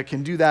that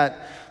can do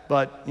that,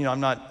 but, I'm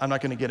not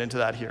going to get into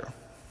that here.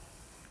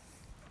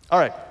 All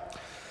right,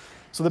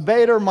 so the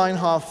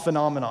Baader-Meinhof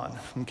phenomenon,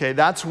 okay,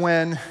 that's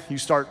when you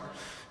start,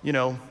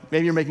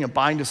 maybe you're making a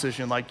buying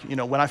decision, like,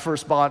 when I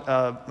first bought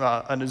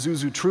an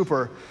Isuzu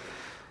Trooper,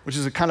 which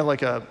is kind of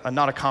like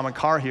not a common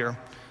car here,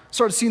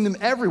 started seeing them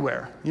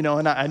everywhere,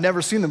 and I'd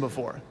never seen them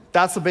before.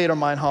 That's the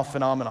Baader-Meinhof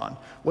phenomenon.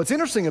 What's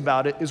interesting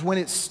about it is when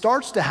it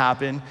starts to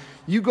happen,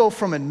 you go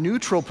from a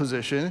neutral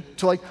position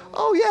to like,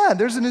 oh yeah,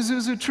 there's an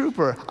Isuzu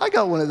Trooper. I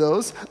got one of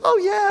those. Oh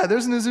yeah,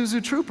 there's an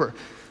Isuzu Trooper.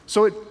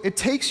 So it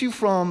takes you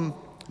from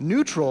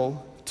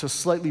neutral to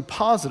slightly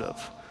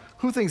positive.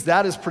 Who thinks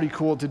that is pretty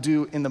cool to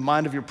do in the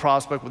mind of your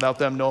prospect without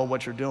them knowing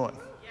what you're doing?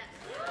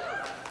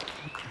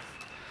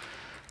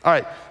 All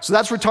right, so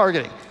that's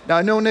retargeting. Now,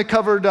 I know Nick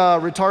covered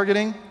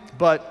retargeting,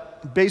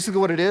 but basically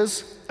what it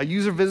is, a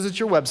user visits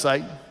your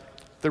website,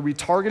 the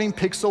retargeting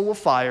pixel will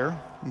fire,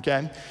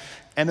 okay?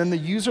 And then the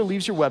user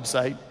leaves your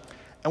website,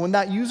 and when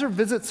that user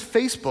visits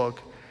Facebook,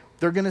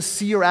 they're gonna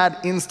see your ad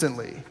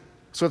instantly.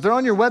 So if they're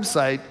on your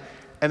website,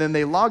 and then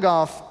they log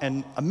off,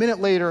 and a minute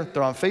later,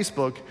 they're on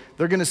Facebook,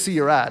 they're gonna see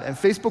your ad. And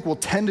Facebook will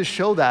tend to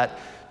show that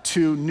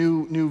to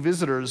new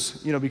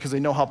visitors, because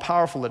they know how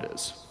powerful it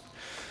is.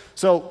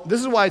 So this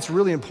is why it's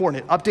really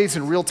important. It updates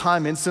in real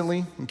time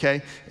instantly,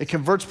 okay? It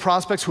converts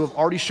prospects who have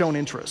already shown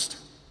interest.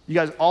 You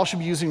guys all should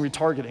be using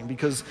retargeting,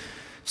 because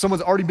if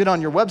someone's already been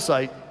on your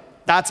website,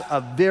 that's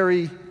a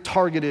very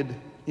targeted,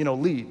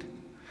 lead.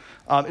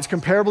 It's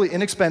comparably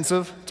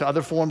inexpensive to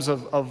other forms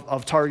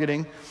of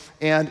targeting,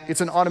 and it's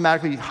an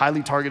automatically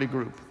highly targeted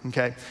group,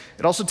 okay?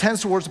 It also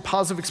tends towards a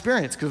positive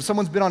experience, because if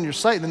someone's been on your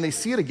site and then they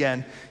see it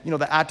again,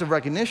 the active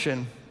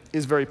recognition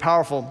is very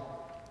powerful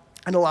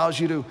and allows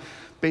you to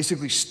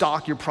basically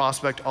stalk your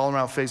prospect all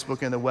around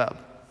Facebook and the web,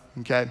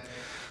 okay?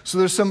 So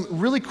there's some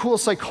really cool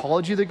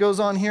psychology that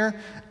goes on here,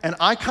 and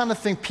I kind of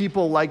think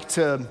people like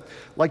to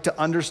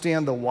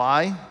understand the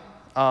why,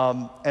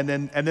 and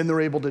then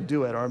they're able to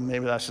do it, or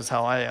maybe that's just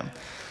how I am.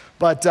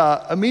 But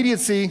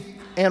immediacy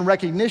and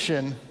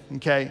recognition,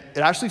 okay, it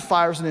actually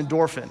fires an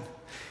endorphin.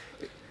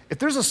 If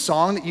there's a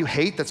song that you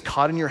hate that's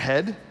caught in your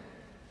head,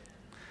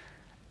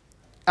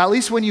 at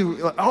least when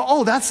you,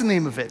 oh, that's the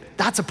name of it,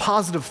 that's a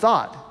positive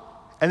thought,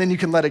 and then you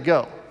can let it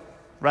go,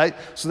 right?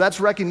 So that's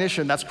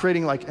recognition, that's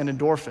creating like an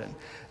endorphin.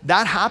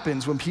 That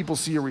happens when people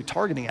see your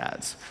retargeting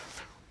ads.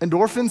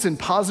 Endorphins and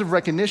positive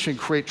recognition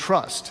create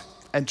trust,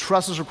 and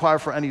trust is required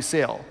for any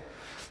sale.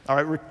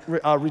 All right,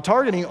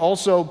 retargeting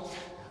also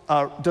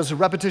does a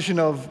repetition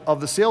of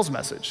the sales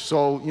message.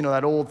 So,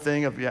 that old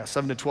thing of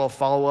 7 to 12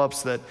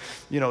 follow-ups that,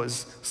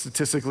 is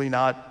statistically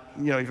not,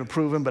 even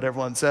proven, but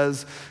everyone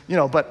says,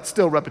 but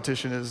still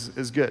repetition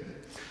is good.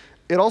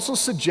 It also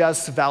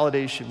suggests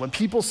validation. When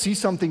people see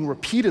something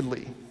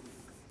repeatedly,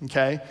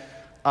 okay,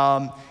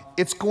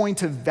 it's going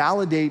to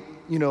validate,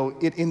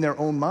 it in their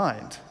own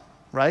mind,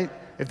 right?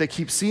 If they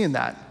keep seeing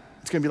that,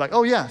 it's going to be like,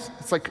 oh yeah,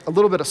 it's like a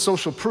little bit of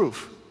social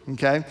proof,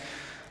 okay?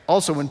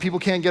 Also, when people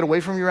can't get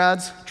away from your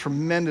ads,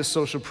 tremendous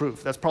social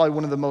proof. That's probably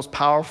one of the most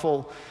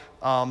powerful,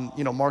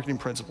 marketing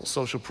principles,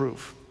 social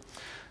proof.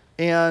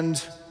 And,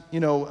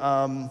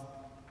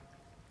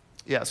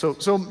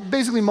 so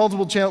basically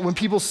multiple channels, when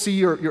people see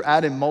your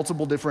ad in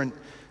multiple different,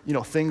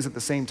 things at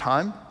the same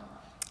time,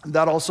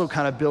 that also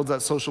kind of builds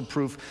that social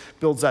proof,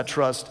 builds that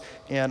trust,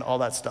 and all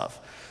that stuff.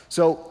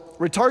 So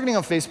retargeting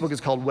on Facebook is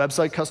called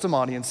website custom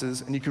audiences,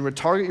 and you can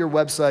retarget your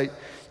website.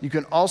 You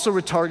can also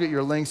retarget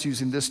your links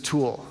using this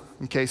tool,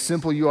 okay,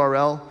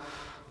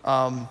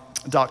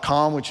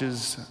 simpleurl.com, which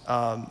is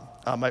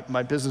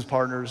my business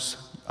partner's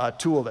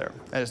tool there,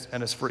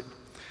 and it's free.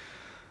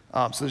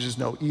 So there's just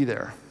no E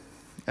there,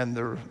 and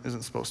there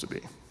isn't supposed to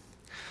be.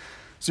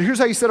 So here's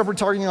how you set up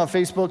retargeting on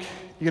Facebook.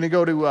 You're gonna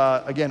go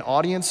to, again,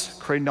 audience,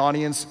 create an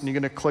audience, and you're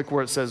gonna click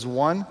where it says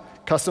 1,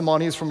 custom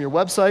audience from your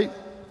website.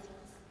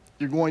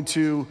 You're going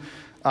to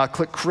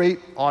click create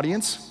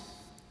audience.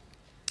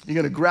 You're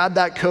gonna grab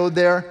that code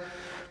there,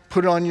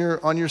 put it on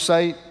your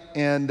site,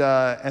 and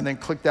then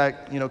click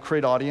that,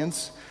 create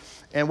audience.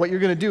 And what you're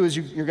gonna do is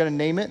you're gonna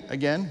name it,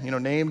 again,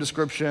 name,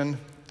 description,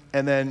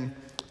 and then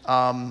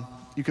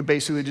you could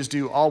basically just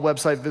do all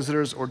website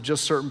visitors or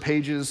just certain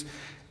pages,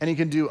 and you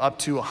can do up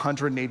to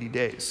 180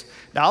 days.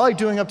 Now, I like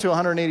doing up to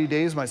 180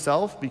 days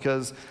myself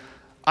because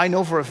I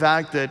know for a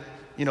fact that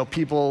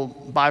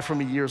people buy from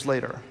me years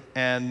later,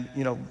 and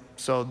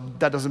so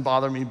that doesn't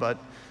bother me, but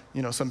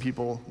some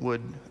people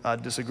would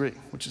disagree,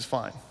 which is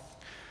fine.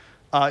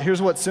 Here's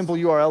what simple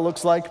URL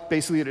looks like.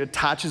 Basically, it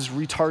attaches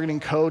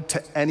retargeting code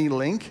to any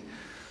link.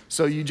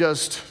 So you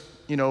just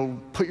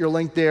put your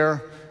link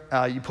there,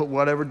 you put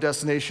whatever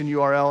destination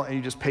URL, and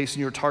you just paste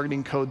in your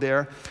targeting code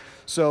there.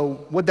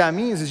 So what that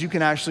means is you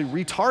can actually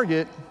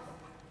retarget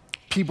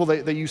people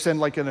that you send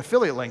like an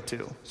affiliate link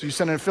to. So you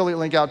send an affiliate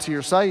link out to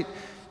your site,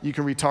 you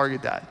can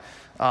retarget that.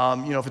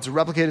 If it's a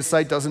replicated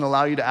site, doesn't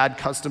allow you to add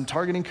custom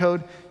targeting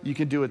code, you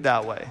can do it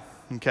that way,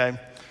 okay?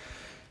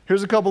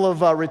 Here's a couple of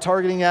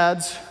retargeting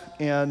ads,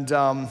 and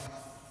the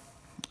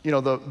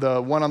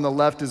one on the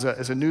left is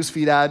a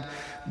newsfeed ad.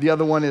 The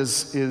other one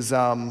is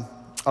a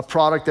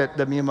product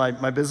that me and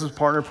my business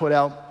partner put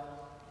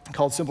out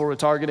called Simple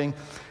Retargeting.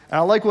 And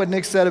I like what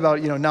Nick said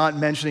about not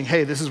mentioning,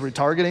 hey, this is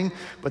retargeting,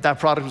 but that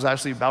product was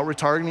actually about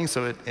retargeting,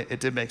 so it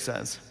did make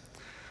sense.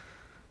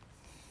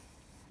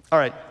 All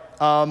right,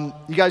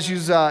 you guys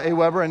use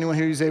Aweber? Anyone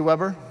here use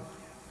Aweber?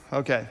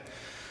 Okay.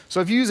 So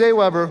if you use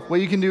Aweber, what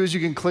you can do is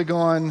you can click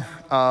on,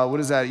 what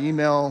is that,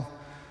 email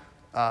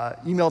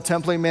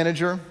template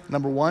manager,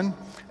 number 1.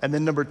 And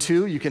then number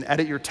 2, you can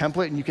edit your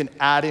template and you can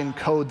add in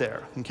code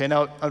there. Okay,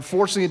 now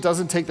unfortunately it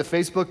doesn't take the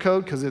Facebook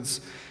code because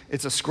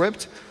it's a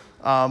script,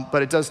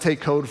 but it does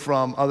take code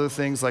from other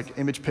things like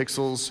image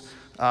pixels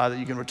that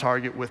you can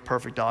retarget with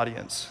perfect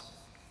audience.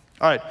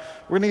 All right,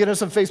 we're gonna get into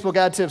some Facebook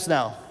ad tips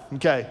now.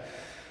 Okay,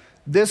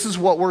 this is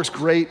what works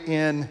great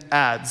in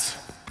ads.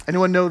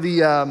 Anyone know the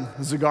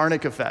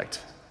Zeigarnik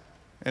effect?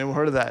 Anyone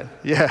heard of that?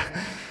 Yeah.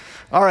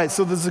 All right,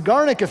 so the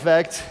Zeigarnik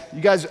effect,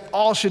 you guys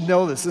all should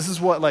know this. This is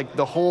what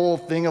the whole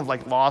thing of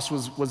Lost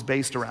was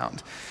based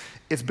around.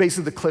 It's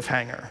basically the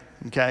cliffhanger,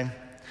 okay?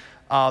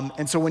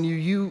 And so when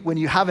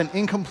you have an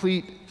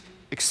incomplete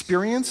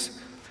experience,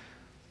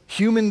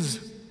 humans'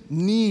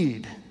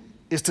 need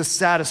is to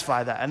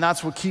satisfy that, and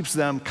that's what keeps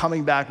them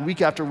coming back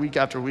week after week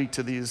after week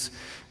to these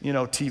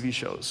TV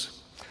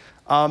shows.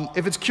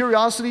 If it's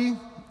curiosity,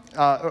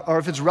 or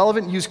if it's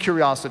relevant, use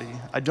curiosity.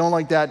 I don't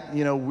like that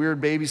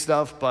weird baby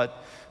stuff, but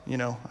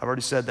I've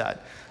already said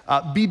that.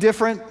 Be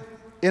different,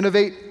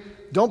 innovate.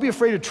 Don't be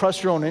afraid to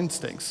trust your own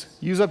instincts.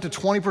 Use up to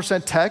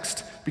 20%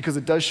 text because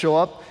it does show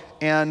up,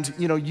 and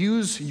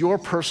use your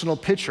personal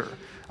picture.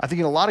 I think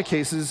in a lot of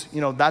cases,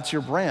 that's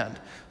your brand.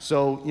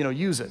 So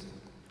use it.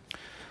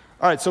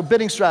 All right, so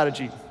bidding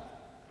strategy.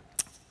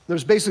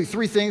 There's basically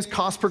 3 things: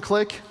 cost per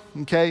click,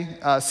 okay,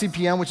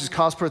 CPM, which is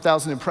cost per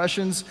 1,000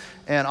 impressions,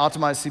 and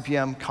optimized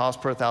CPM, cost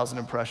per 1,000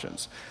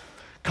 impressions.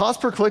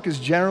 Cost per click is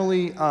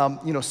generally,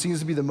 seems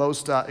to be the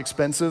most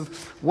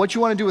expensive. What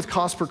you want to do with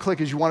cost per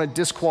click is you want to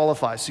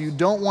disqualify. So you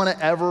don't want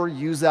to ever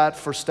use that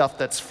for stuff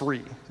that's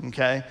free,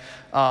 okay?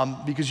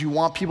 Because you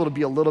want people to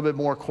be a little bit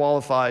more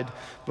qualified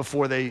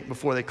before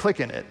they click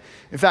in it.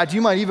 In fact,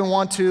 you might even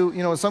want to,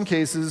 in some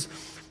cases,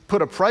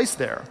 put a price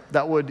there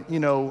that would,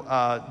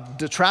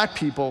 detract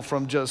people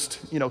from just,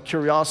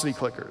 curiosity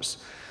clickers.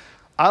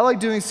 I like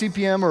doing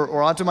CPM or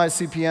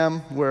optimized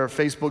CPM where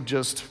Facebook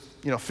just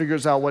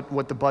figures out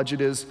what the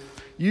budget is.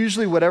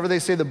 Usually whatever they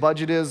say the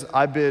budget is,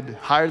 I bid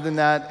higher than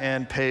that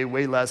and pay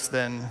way less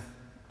than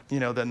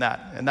that.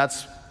 And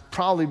that's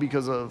probably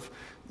because of,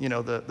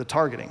 the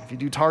targeting. If you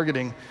do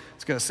targeting,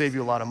 it's gonna save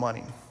you a lot of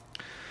money.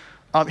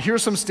 Here are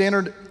some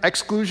standard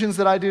exclusions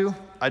that I do.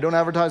 I don't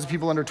advertise to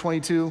people under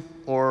 22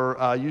 or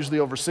usually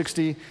over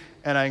 60,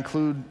 and I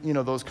include,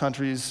 those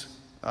countries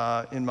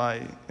in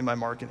my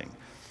marketing.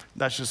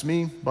 That's just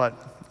me, but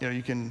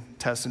you can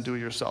test and do it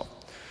yourself.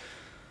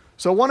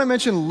 So I want to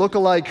mention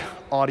lookalike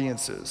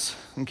audiences.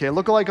 Okay,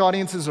 lookalike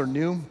audiences are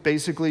new.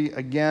 Basically,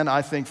 again,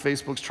 I think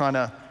Facebook's trying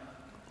to,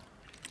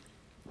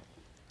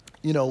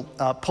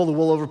 pull the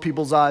wool over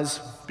people's eyes,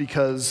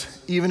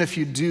 because even if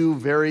you do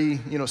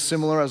very,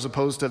 similar as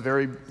opposed to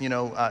very,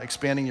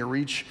 expanding your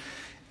reach,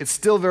 it's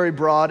still very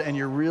broad, and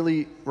you're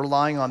really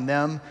relying on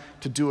them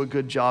to do a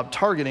good job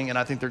targeting, and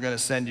I think they're going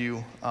to send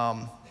you,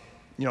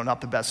 not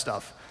the best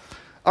stuff.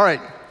 All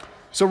right,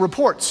 so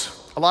reports.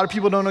 A lot of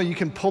people don't know you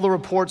can pull the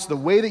reports. The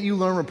way that you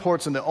learn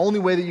reports, and the only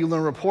way that you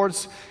learn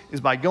reports, is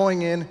by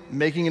going in,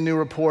 making a new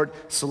report,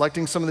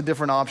 selecting some of the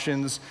different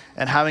options,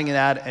 and having an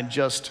ad and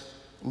just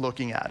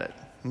looking at it,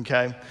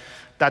 okay?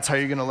 That's how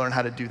you're gonna learn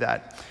how to do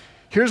that.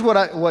 Here's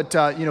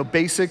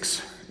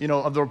basics,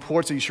 of the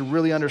reports that you should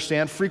really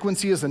understand.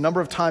 Frequency is the number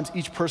of times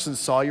each person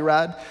saw your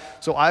ad.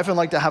 So I often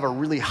like to have a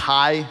really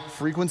high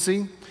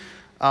frequency.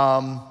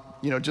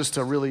 just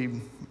to really,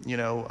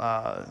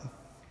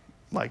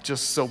 like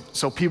just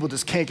so people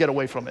just can't get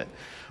away from it.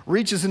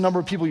 Reach is the number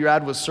of people your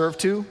ad was served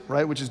to,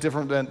 right? Which is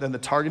different than the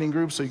targeting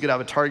group. So you could have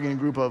a targeting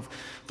group of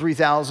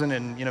 3,000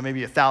 and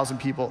maybe 1,000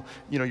 people,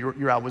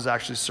 your ad was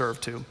actually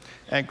served to.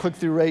 And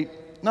click-through rate,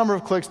 number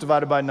of clicks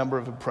divided by number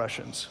of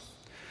impressions.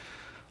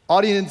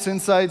 Audience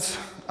insights,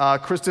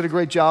 Chris did a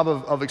great job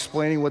of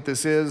explaining what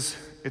this is.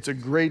 It's a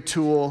great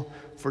tool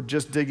for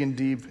just digging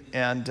deep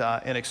and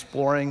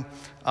exploring.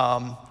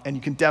 And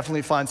you can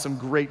definitely find some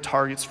great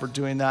targets for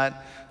doing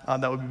that.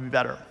 That would be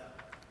better.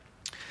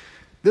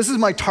 This is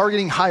my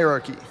targeting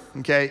hierarchy,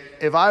 okay?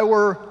 If I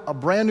were a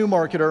brand new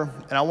marketer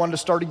and I wanted to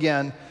start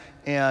again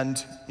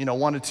and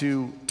wanted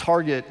to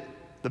target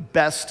the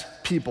best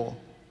people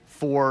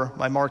for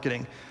my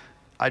marketing,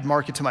 I'd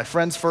market to my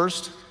friends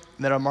first,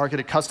 and then I'd market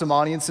to custom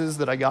audiences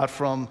that I got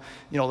from,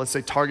 let's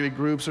say targeted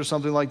groups or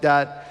something like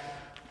that.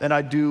 Then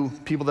I'd do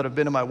people that have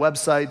been to my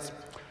websites.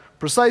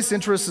 Precise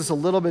interest is a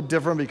little bit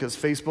different because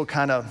Facebook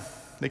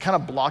they kind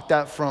of block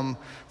that from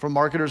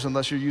marketers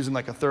unless you're using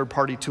like a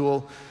third-party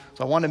tool.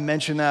 So I want to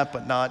mention that,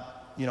 but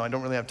not, I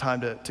don't really have time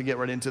to get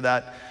right into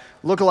that.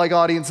 Lookalike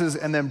audiences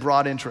and then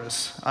broad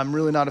interests. I'm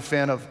really not a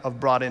fan of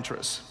broad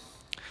interests.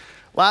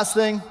 Last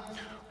thing,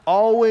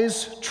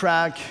 always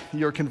track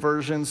your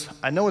conversions.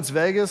 I know it's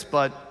Vegas,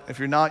 but if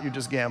you're not, you're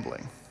just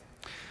gambling.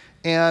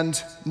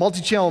 And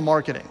multi-channel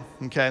marketing,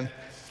 okay?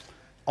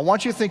 I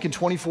want you to think in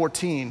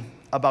 2014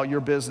 about your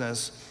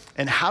business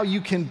and how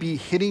you can be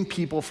hitting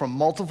people from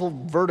multiple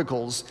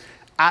verticals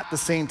at the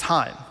same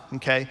time,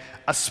 okay?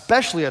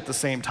 Especially at the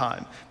same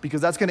time,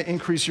 because that's gonna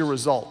increase your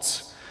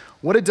results.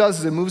 What it does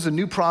is it moves a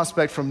new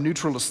prospect from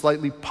neutral to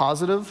slightly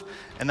positive,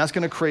 and that's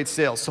gonna create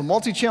sales. So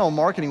multi-channel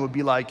marketing would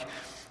be like,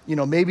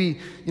 maybe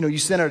you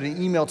send out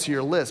an email to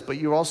your list, but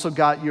you also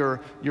got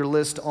your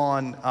list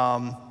on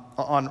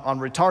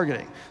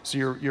retargeting. So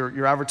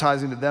you're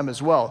advertising to them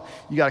as well.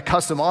 You got a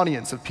custom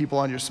audience of people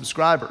on your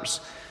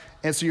subscribers.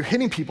 And so you're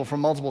hitting people from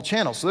multiple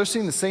channels. So they're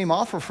seeing the same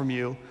offer from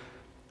you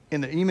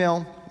in their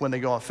email, when they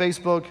go on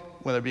Facebook,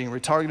 when they're being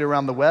retargeted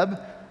around the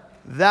web.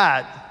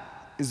 That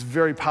is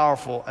very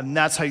powerful, and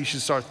that's how you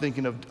should start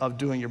thinking of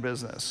doing your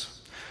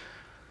business.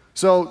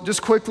 So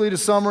just quickly to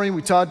summary,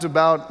 we talked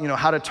about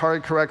how to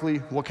target correctly,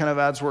 what kind of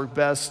ads work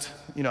best,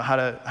 how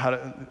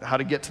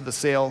to get to the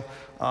sale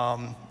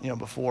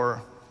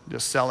before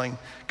just selling.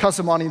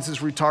 Custom audiences,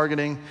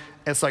 retargeting,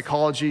 and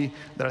psychology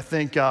that I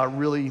think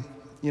really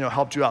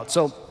helped you out.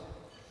 So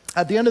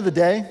at the end of the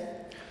day,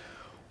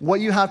 what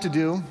you have to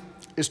do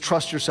is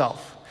trust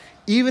yourself,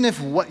 even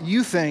if what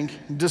you think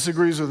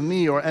disagrees with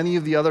me or any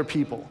of the other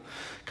people.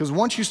 Because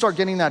once you start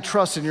getting that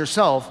trust in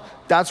yourself,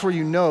 that's where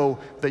you know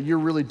that you're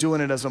really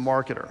doing it as a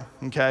marketer,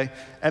 okay?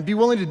 And be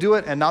willing to do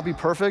it and not be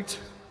perfect.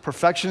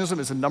 Perfectionism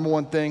is the number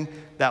one thing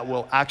that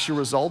will axe your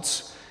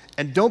results.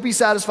 And don't be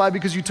satisfied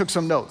because you took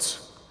some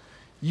notes.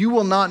 You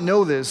will not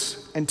know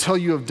this until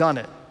you have done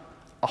it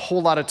a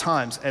whole lot of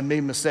times and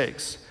made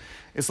mistakes.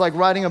 It's like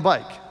riding a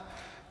bike.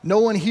 No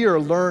one here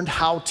learned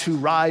how to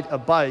ride a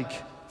bike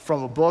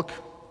from a book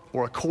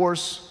or a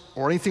course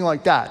or anything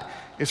like that.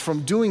 It's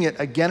from doing it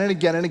again and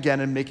again and again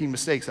and making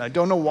mistakes. And I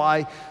don't know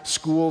why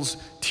schools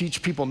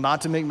teach people not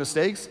to make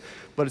mistakes,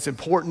 but it's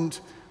important,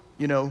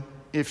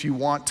 if you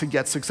want to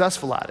get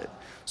successful at it.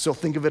 So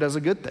think of it as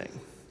a good thing.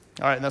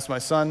 All right, and that's my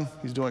son.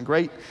 He's doing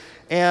great.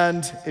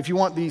 And if you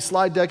want the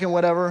slide deck and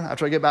whatever,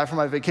 after I get back from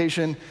my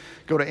vacation,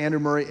 go to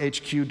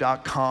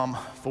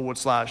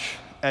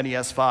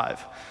AndrewMurrayHQ.com/NES5.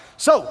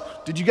 So,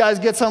 did you guys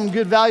get some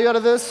good value out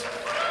of this?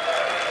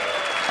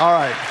 All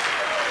right.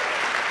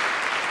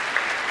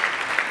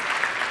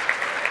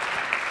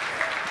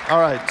 All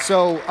right,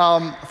 so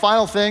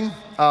final thing,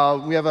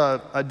 we have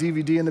a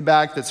DVD in the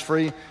back that's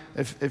free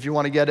if you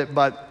want to get it,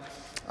 but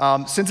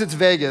since it's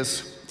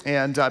Vegas,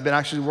 and I've been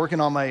actually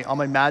working on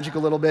my magic a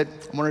little bit,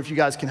 I'm wondering if you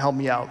guys can help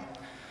me out.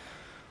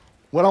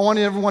 What I want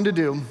everyone to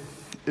do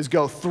is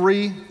go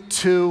 3,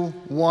 2,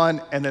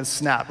 1, and then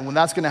snap. And when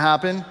that's gonna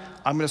happen,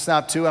 I'm gonna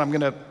snap too, and I'm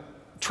gonna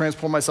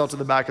transport myself to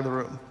the back of the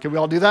room. Can we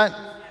all do that?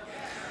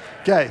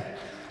 Okay,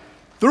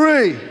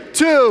 3,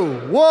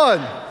 2,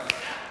 1.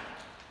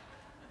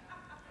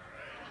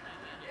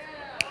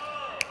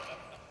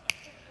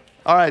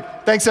 All right,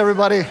 thanks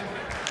everybody.